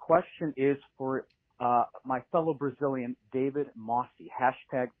my question is for my fellow Brazilian, David Mosse.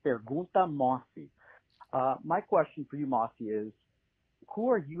 Hashtag Pergunta Mosse. My question for you, Mosse, is who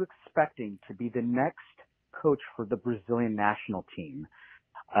are you expecting to be the next coach for the Brazilian national team?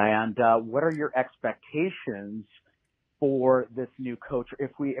 And what are your expectations for this new coach,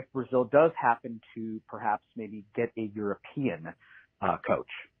 if Brazil does happen to perhaps maybe get a European coach?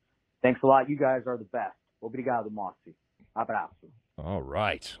 Thanks a lot. You guys are the best. Obrigado, Mosse. Abraço. All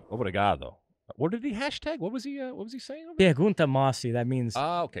right. Obrigado. What did he hashtag? What was he saying? Pergunta Mosse. That means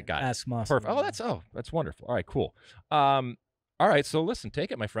okay, got it. Ask Mosse. Perfect. That's wonderful. All right, cool. All right, so listen,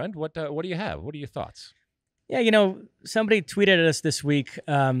 take it, my friend. What do you have? What are your thoughts? Yeah, somebody tweeted at us this week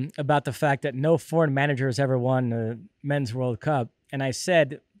about the fact that no foreign manager has ever won the Men's World Cup. And I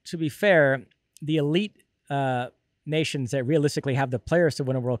said, to be fair, the elite nations that realistically have the players to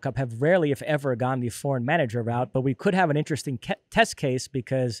win a World Cup have rarely, if ever, gone the foreign manager route. But we could have an interesting test case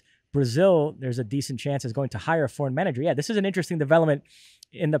because Brazil, there's a decent chance, is going to hire a foreign manager. Yeah, this is an interesting development.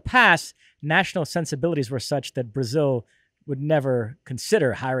 In the past, national sensibilities were such that Brazil would never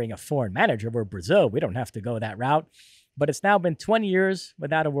consider hiring a foreign manager. We're Brazil. We don't have to go that route. But it's now been 20 years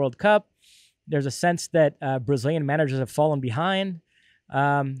without a World Cup. There's a sense that Brazilian managers have fallen behind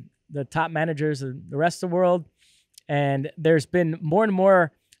the top managers of the rest of the world. And there's been more and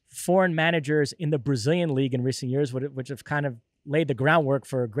more foreign managers in the Brazilian league in recent years, which have kind of laid the groundwork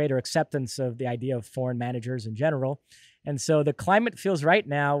for greater acceptance of the idea of foreign managers in general. And so the climate feels right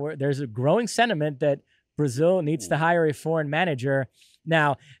now where there's a growing sentiment that Brazil needs to hire a foreign manager.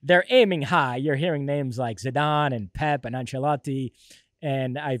 Now, they're aiming high. You're hearing names like Zidane and Pep and Ancelotti,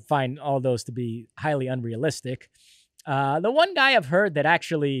 and I find all those to be highly unrealistic. The one guy I've heard that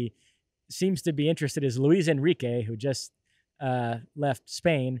actually seems to be interested is Luis Enrique, who just left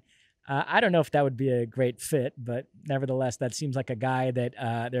Spain. I don't know if that would be a great fit, but nevertheless, that seems like a guy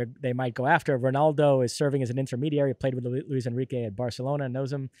that they might go after. Ronaldo is serving as an intermediary, played with Luis Enrique at Barcelona,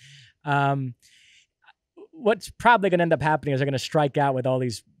 knows him. What's probably going to end up happening is they're going to strike out with all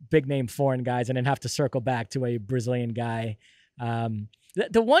these big name foreign guys and then have to circle back to a Brazilian guy.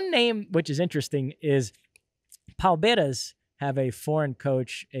 The one name which is interesting is Palmeiras have a foreign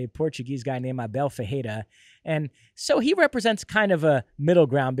coach, a Portuguese guy named Abel Ferreira. And so he represents kind of a middle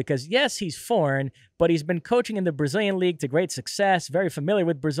ground because, yes, he's foreign, but he's been coaching in the Brazilian league to great success, very familiar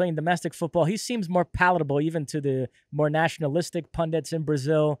with Brazilian domestic football. He seems more palatable even to the more nationalistic pundits in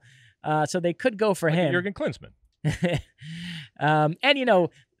Brazil. So they could go for him. Jurgen Klinsmann. And,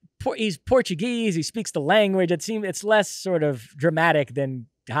 he's Portuguese. He speaks the language. It's less sort of dramatic than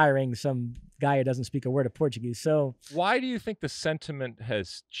hiring some guy who doesn't speak a word of Portuguese. So why do you think the sentiment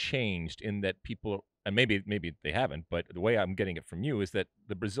has changed in that people, and maybe they haven't, but the way I'm getting it from you is that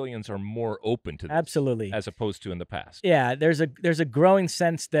the Brazilians are more open to this, absolutely, as opposed to in the past? Yeah, there's a growing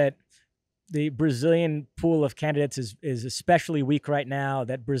sense that the Brazilian pool of candidates is especially weak right now,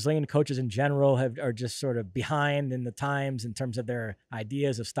 that Brazilian coaches in general are just sort of behind in the times in terms of their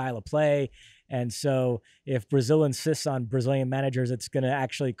ideas of style of play. And so if Brazil insists on Brazilian managers, it's going to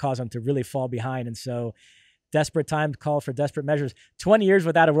actually cause them to really fall behind. And so desperate times call for desperate measures. 20 years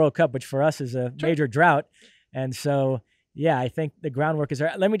without a World Cup, which for us is a major drought. And so, yeah, I think the groundwork is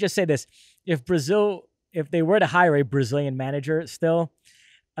there. Let me just say this. If they were to hire a Brazilian manager still,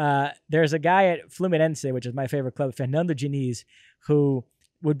 there's a guy at Fluminense, which is my favorite club, Fernando Diniz, who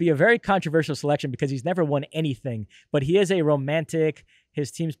would be a very controversial selection because he's never won anything, but he is a romantic. His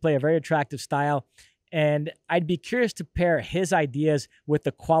teams play a very attractive style. And I'd be curious to pair his ideas with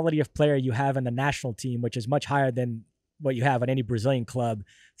the quality of player you have in the national team, which is much higher than what you have at any Brazilian club.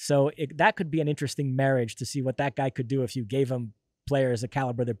 So that could be an interesting marriage to see what that guy could do if you gave him players the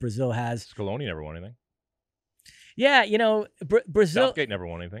caliber that Brazil has. Scaloni never won anything. Yeah, Brazil. Southgate never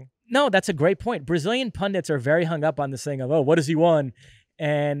won anything. No, that's a great point. Brazilian pundits are very hung up on this thing of, oh, what has he won?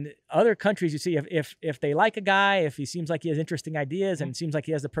 And other countries, you see, if they like a guy, if he seems like he has interesting ideas and seems like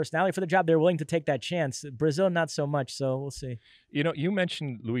he has the personality for the job, they're willing to take that chance. Brazil, not so much. So we'll see. You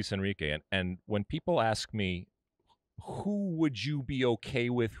mentioned Luis Enrique, and when people ask me, who would you be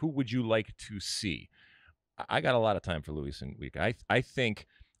okay with? Who would you like to see? I got a lot of time for Luis Enrique. I think,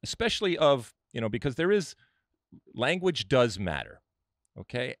 especially because language does matter,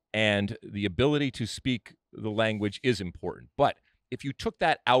 okay? And the ability to speak the language is important. But if you took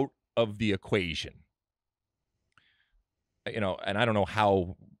that out of the equation, and I don't know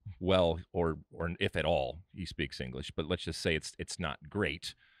how well or if at all he speaks English, but let's just say it's not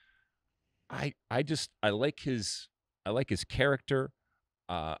great. I like his character.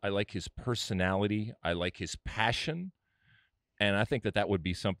 I like his personality. I like his passion. And I think that would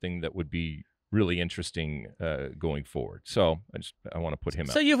be something that would be really interesting going forward. So I want to put him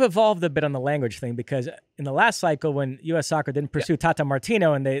out. So you've evolved a bit on the language thing, because in the last cycle when U.S. Soccer didn't pursue Tata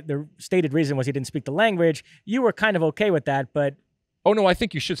Martino and the stated reason was he didn't speak the language, you were kind of okay with that, but... Oh, no, I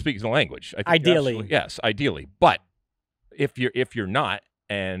think you should speak the language. I think ideally. Yes, ideally. But if you're not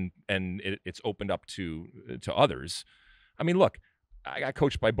and it's opened up to others, I mean, look, I got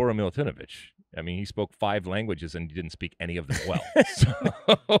coached by Bora Milutinovic. I mean, he spoke 5 languages and he didn't speak any of them well. So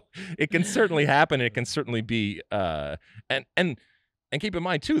it can certainly happen. It can certainly be, and keep in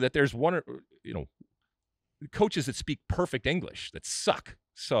mind too that there's coaches that speak perfect English that suck.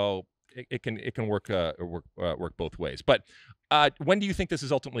 So it can work both ways. But when do you think this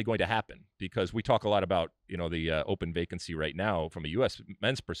is ultimately going to happen? Because we talk a lot about the open vacancy right now from a U.S.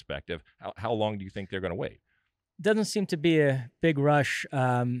 men's perspective. How long do you think they're going to wait? Doesn't seem to be a big rush.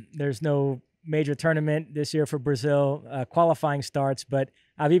 There's no major tournament this year for Brazil. Qualifying starts, but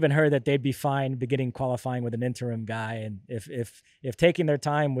I've even heard that they'd be fine beginning qualifying with an interim guy. And if taking their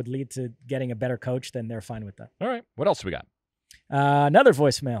time would lead to getting a better coach, then they're fine with that. All right. What else do we got? Another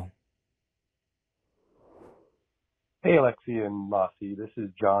voicemail. Hey, Alexi and Mosse. This is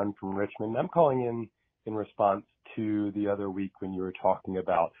John from Richmond. I'm calling in response to the other week when you were talking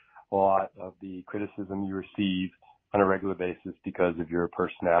about a lot of the criticism you receive on a regular basis because of your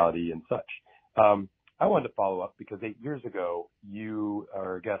personality and such. I wanted to follow up because 8 years ago, you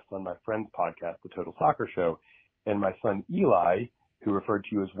are a guest on my friend's podcast, The Total Soccer Show, and my son Eli, who referred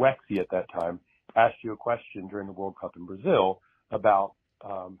to you as Wexy at that time, asked you a question during the World Cup in Brazil about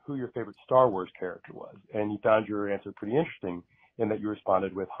who your favorite Star Wars character was. And he found your answer pretty interesting in that you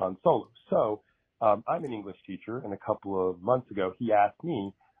responded with Han Solo. So I'm an English teacher, and a couple of months ago, he asked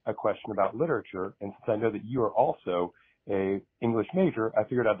me a question about literature. And since I know that you are also a English major, I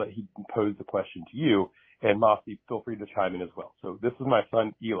figured I'd let him pose the question to you. And Mosse, feel free to chime in as well. So this is my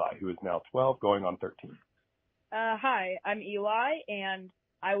son, Eli, who is now 12, going on 13. Hi, I'm Eli, and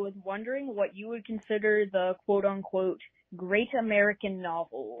I was wondering what you would consider the quote-unquote great American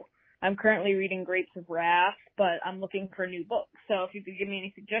novel. I'm currently reading Grapes of Wrath, but I'm looking for a new book. So if you could give me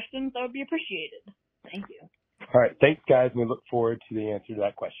any suggestions, that would be appreciated. Thank you. All right. Thanks, guys. We look forward to the answer to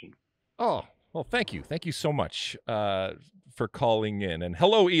that question. Oh, well, thank you. Thank you so much for calling in. And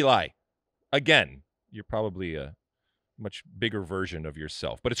hello, Eli. Again, you're probably a much bigger version of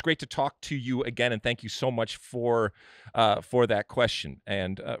yourself. But it's great to talk to you again, and thank you so much for that question,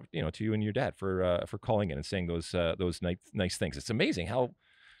 and to you and your dad for calling in and saying those nice things. It's amazing how it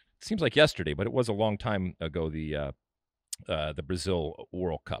seems like yesterday, but it was a long time ago. The Brazil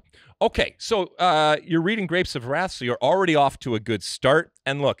World Cup. Okay, so you're reading Grapes of Wrath, so you're already off to a good start.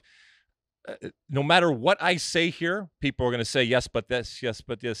 And look, no matter what I say here, people are going to say, yes, but this, yes,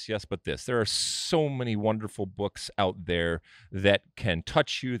 but this, yes, but this. There are so many wonderful books out there that can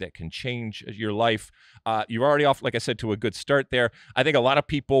touch you, that can change your life. You're already off, like I said, to a good start there. I think a lot of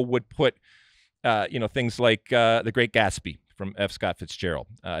people would put, things like The Great Gatsby from F. Scott Fitzgerald.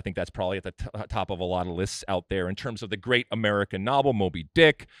 I think that's probably at the top of a lot of lists out there in terms of the great American novel, Moby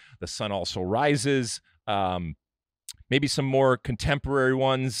Dick, The Sun Also Rises, maybe some more contemporary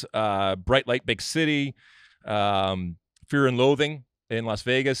ones, Bright Light, Big City, Fear and Loathing in Las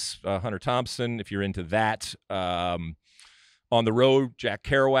Vegas, Hunter Thompson, if you're into that. On the Road, Jack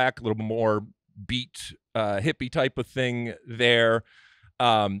Kerouac, a little bit more beat, hippie type of thing there.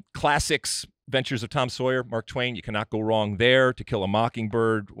 Classics, Adventures of Tom Sawyer, Mark Twain, you cannot go wrong there. To Kill a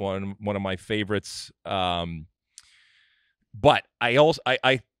Mockingbird, one of my favorites. But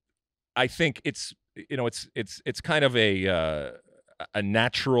I think it's kind of a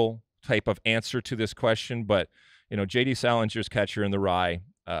natural type of answer to this question. But J.D. Salinger's Catcher in the Rye,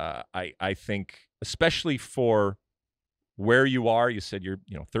 I think, especially for where you are, you said you're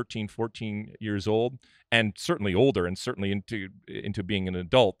 13, 14 years old, and certainly older, and certainly into being an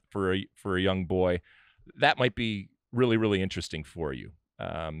adult for a young boy, that might be really, really interesting for you,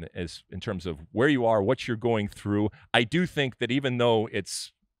 as in terms of where you are, what you're going through. I do think that even though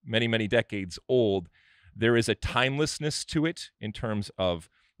it's many, many decades old, there is a timelessness to it in terms of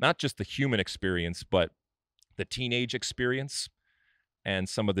not just the human experience, but the teenage experience and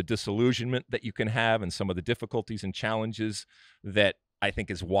some of the disillusionment that you can have and some of the difficulties and challenges that I think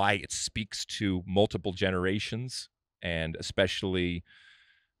is why it speaks to multiple generations, and especially,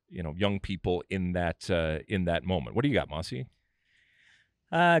 young people in that moment. What do you got, Mosse?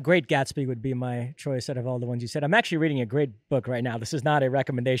 Great Gatsby would be my choice out of all the ones you said. I'm actually reading a great book right now. This is not a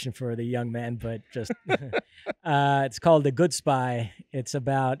recommendation for the young man, but just it's called The Good Spy. It's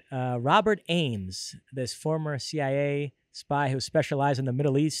about Robert Ames, this former CIA spy who specialized in the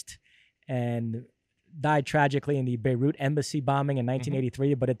Middle East and died tragically in the Beirut embassy bombing in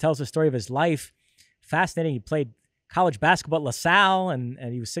 1983. But it tells the story of his life. Fascinating. He played college basketball at LaSalle, and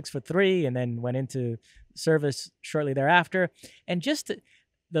he was 6'3", and then went into service shortly thereafter. And just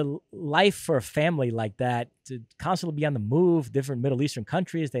the life for a family like that, to constantly be on the move, different Middle Eastern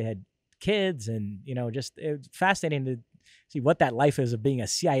countries. They had kids, and just it's fascinating to see what that life is of being a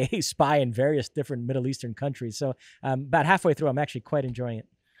CIA spy in various different Middle Eastern countries. So about halfway through, I'm actually quite enjoying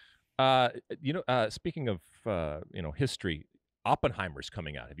it. Speaking of history, Oppenheimer's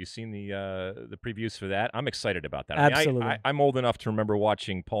coming out. Have you seen the previews for that? I'm excited about that. Absolutely. I'm old enough to remember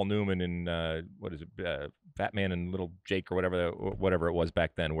watching Paul Newman in Batman and Little Jake or whatever it was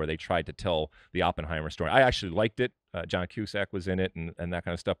back then, where they tried to tell the Oppenheimer story. I actually liked it. John Cusack was in it and that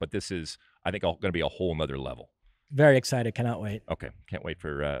kind of stuff. But this is, I think, going to be a whole nother level. Very excited. Cannot wait. Okay. Can't wait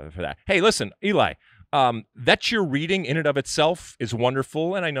for that. Hey, listen, Eli, that you're reading in and of itself is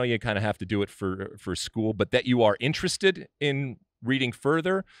wonderful. And I know you kind of have to do it for school, but that you are interested in reading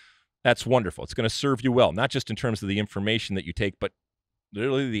further, that's wonderful. It's going to serve you well, not just in terms of the information that you take, but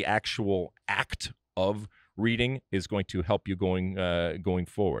literally the actual act of reading is going to help you going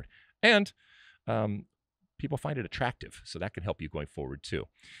forward. And people find it attractive, so that can help you going forward too.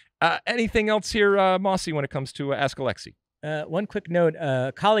 Anything else here, Mosse, when it comes to Ask Alexi? One quick note,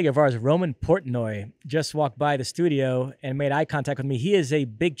 a colleague of ours, Roman Portnoy, just walked by the studio and made eye contact with me. He is a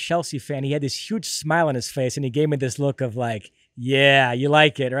big Chelsea fan. He had this huge smile on his face, and he gave me this look of like, yeah, you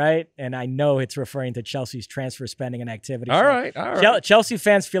like it, right? And I know it's referring to Chelsea's transfer spending and activity. All right. Chelsea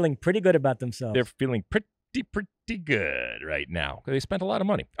fans feeling pretty good about themselves. They're feeling pretty good right now because they spent a lot of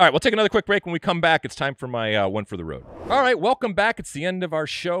money. All right, we'll take another quick break. When we come back, it's time for my one for the road. All right, welcome back. It's the end of our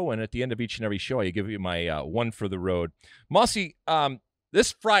show, and at the end of each and every show, I give you my one for the road. Mosse,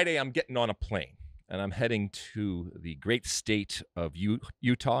 this Friday I'm getting on a plane. and I'm heading to the great state of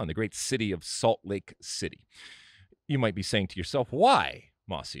Utah and the great city of Salt Lake City. You might be saying to yourself, why,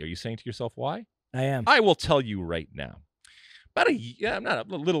 Mosse? Are you saying to yourself, why? I am. I will tell you right now. About a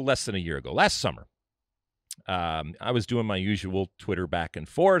little less than a year ago, last summer, I was doing my usual Twitter back and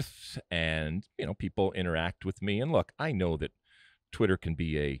forth, and, people interact with me. And look, I know that Twitter can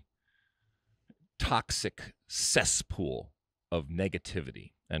be a toxic cesspool of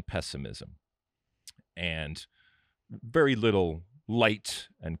negativity and pessimism, and very little light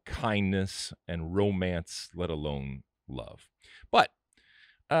and kindness and romance, let alone love. But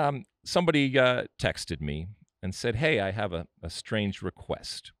somebody texted me and said, hey, I have a strange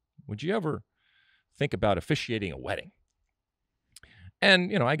request. Would you ever think about officiating a wedding?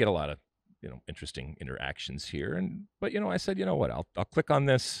 And, I get a lot of, interesting interactions here. But I said, you know what, I'll click on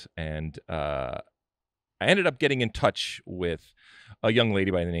this. And I ended up getting in touch with a young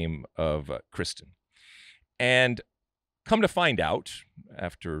lady by the name of Kristen. And come to find out,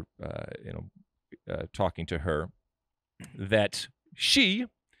 after, talking to her, that she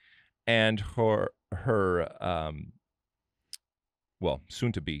and her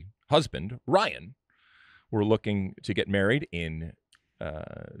soon-to-be husband, Ryan, were looking to get married in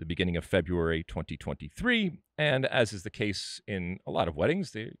the beginning of February 2023. And as is the case in a lot of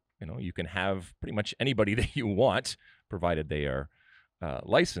weddings, you can have pretty much anybody that you want, provided they are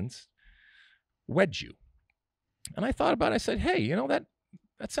licensed, wed you. And I thought about it. I said, hey,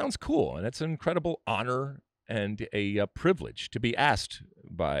 that sounds cool. And it's an incredible honor and a privilege to be asked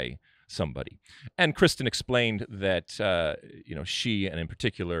by somebody. And Kristen explained that, she, and in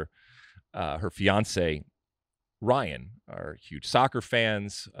particular, her fiance, Ryan, are huge soccer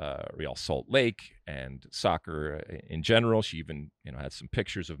fans, Real Salt Lake and soccer in general. She even, had some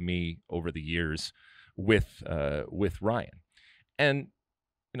pictures of me over the years with Ryan. And,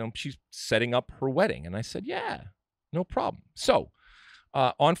 she's setting up her wedding. And I said, yeah, no problem. So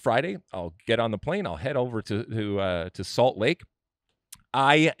on Friday, I'll get on the plane. I'll head over to Salt Lake.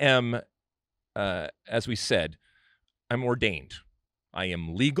 I am, as we said, I'm ordained. I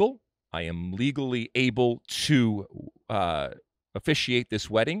am legal. I am legally able to officiate this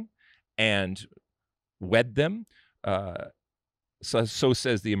wedding and wed them. So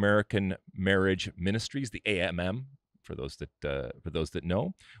says the American Marriage Ministries, the AMM, for those that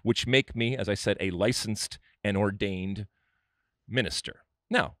know, which make me, as I said, a licensed and ordained minister.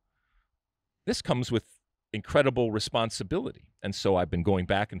 Now, this comes with incredible responsibility. And so I've been going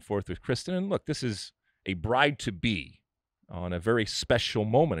back and forth with Kristen. And look, this is a bride-to-be on a very special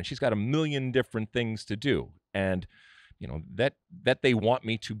moment. And she's got a million different things to do. And, that they want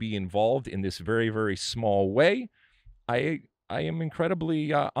me to be involved in this very, very small way, I am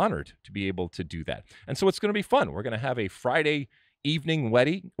incredibly honored to be able to do that. And so it's going to be fun. We're going to have a Friday evening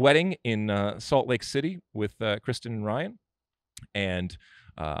wedding in Salt Lake City with Kristen and Ryan. And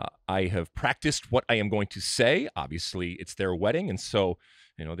I have practiced what I am going to say. Obviously, it's their wedding, and so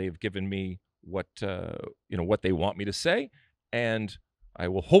they've given me what they want me to say, and I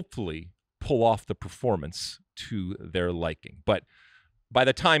will hopefully pull off the performance to their liking. But by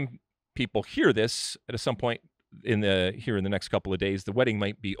the time people hear this, at some point in the next couple of days, the wedding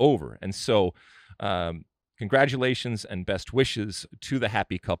might be over, and so congratulations and best wishes to the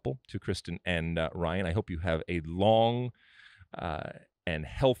happy couple, to Kristen and Ryan. I hope you have a long and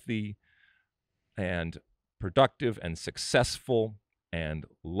healthy and productive and successful and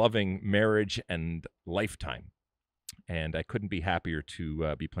loving marriage and lifetime. And I couldn't be happier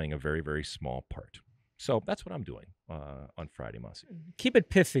to be playing a very, very small part. So that's what I'm doing on Friday, Mosse. Keep it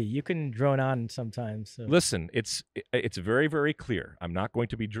pithy. You can drone on sometimes. So. Listen, it's very, very clear. I'm not going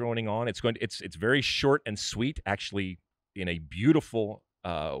to be droning on. It's very short and sweet, actually, in a beautiful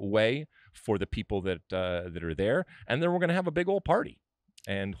way for the people that are there. And then we're going to have a big old party.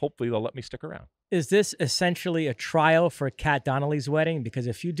 And hopefully they'll let me stick around. Is this essentially a trial for Kat Donnelly's wedding? Because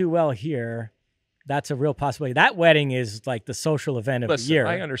if you do well here, that's a real possibility. That wedding is like the social event of the year.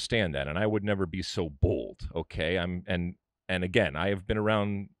 I understand that, and I would never be so bold. Okay, and again, I have been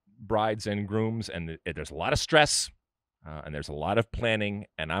around brides and grooms, and there's a lot of stress, and there's a lot of planning,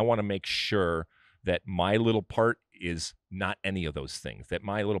 and I want to make sure that my little part is not any of those things. That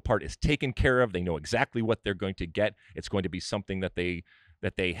my little part is taken care of. They know exactly what they're going to get. It's going to be something that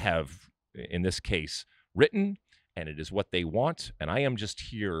they have, in this case, written, and it is what they want. And I am just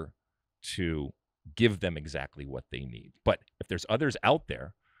here to give them exactly what they need. But if there's others out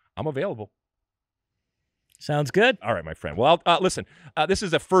there, I'm available. Sounds good. All right, my friend. Well, listen, this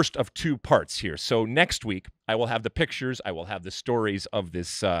is the first of two parts here. So next week, I will have the pictures. I will have the stories of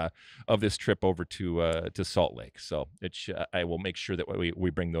this trip over to Salt Lake. So I will make sure that we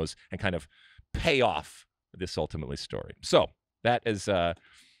bring those and kind of pay off this ultimately story. So that is,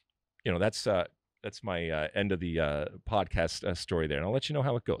 that's my end of the podcast story there, and I'll let you know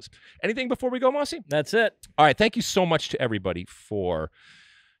how it goes. Anything before we go, Mosse? That's it. All right. Thank you so much to everybody for,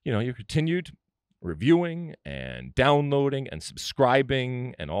 your continued reviewing and downloading and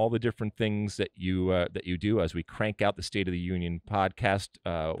subscribing and all the different things that you do as we crank out the State of the Union podcast.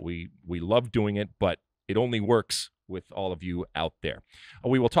 We love doing it, but it only works with all of you out there.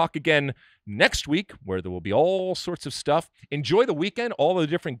 We will talk again next week, where there will be all sorts of stuff. Enjoy the weekend, all the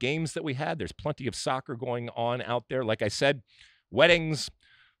different games that we had. There's plenty of soccer going on out there. Like I said, weddings,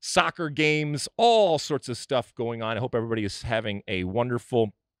 soccer games, all sorts of stuff going on. I hope everybody is having a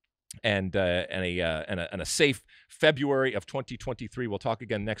wonderful and a safe February of 2023. We'll talk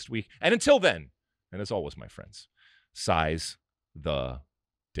again next week. And until then, and as always, my friends, size the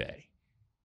day.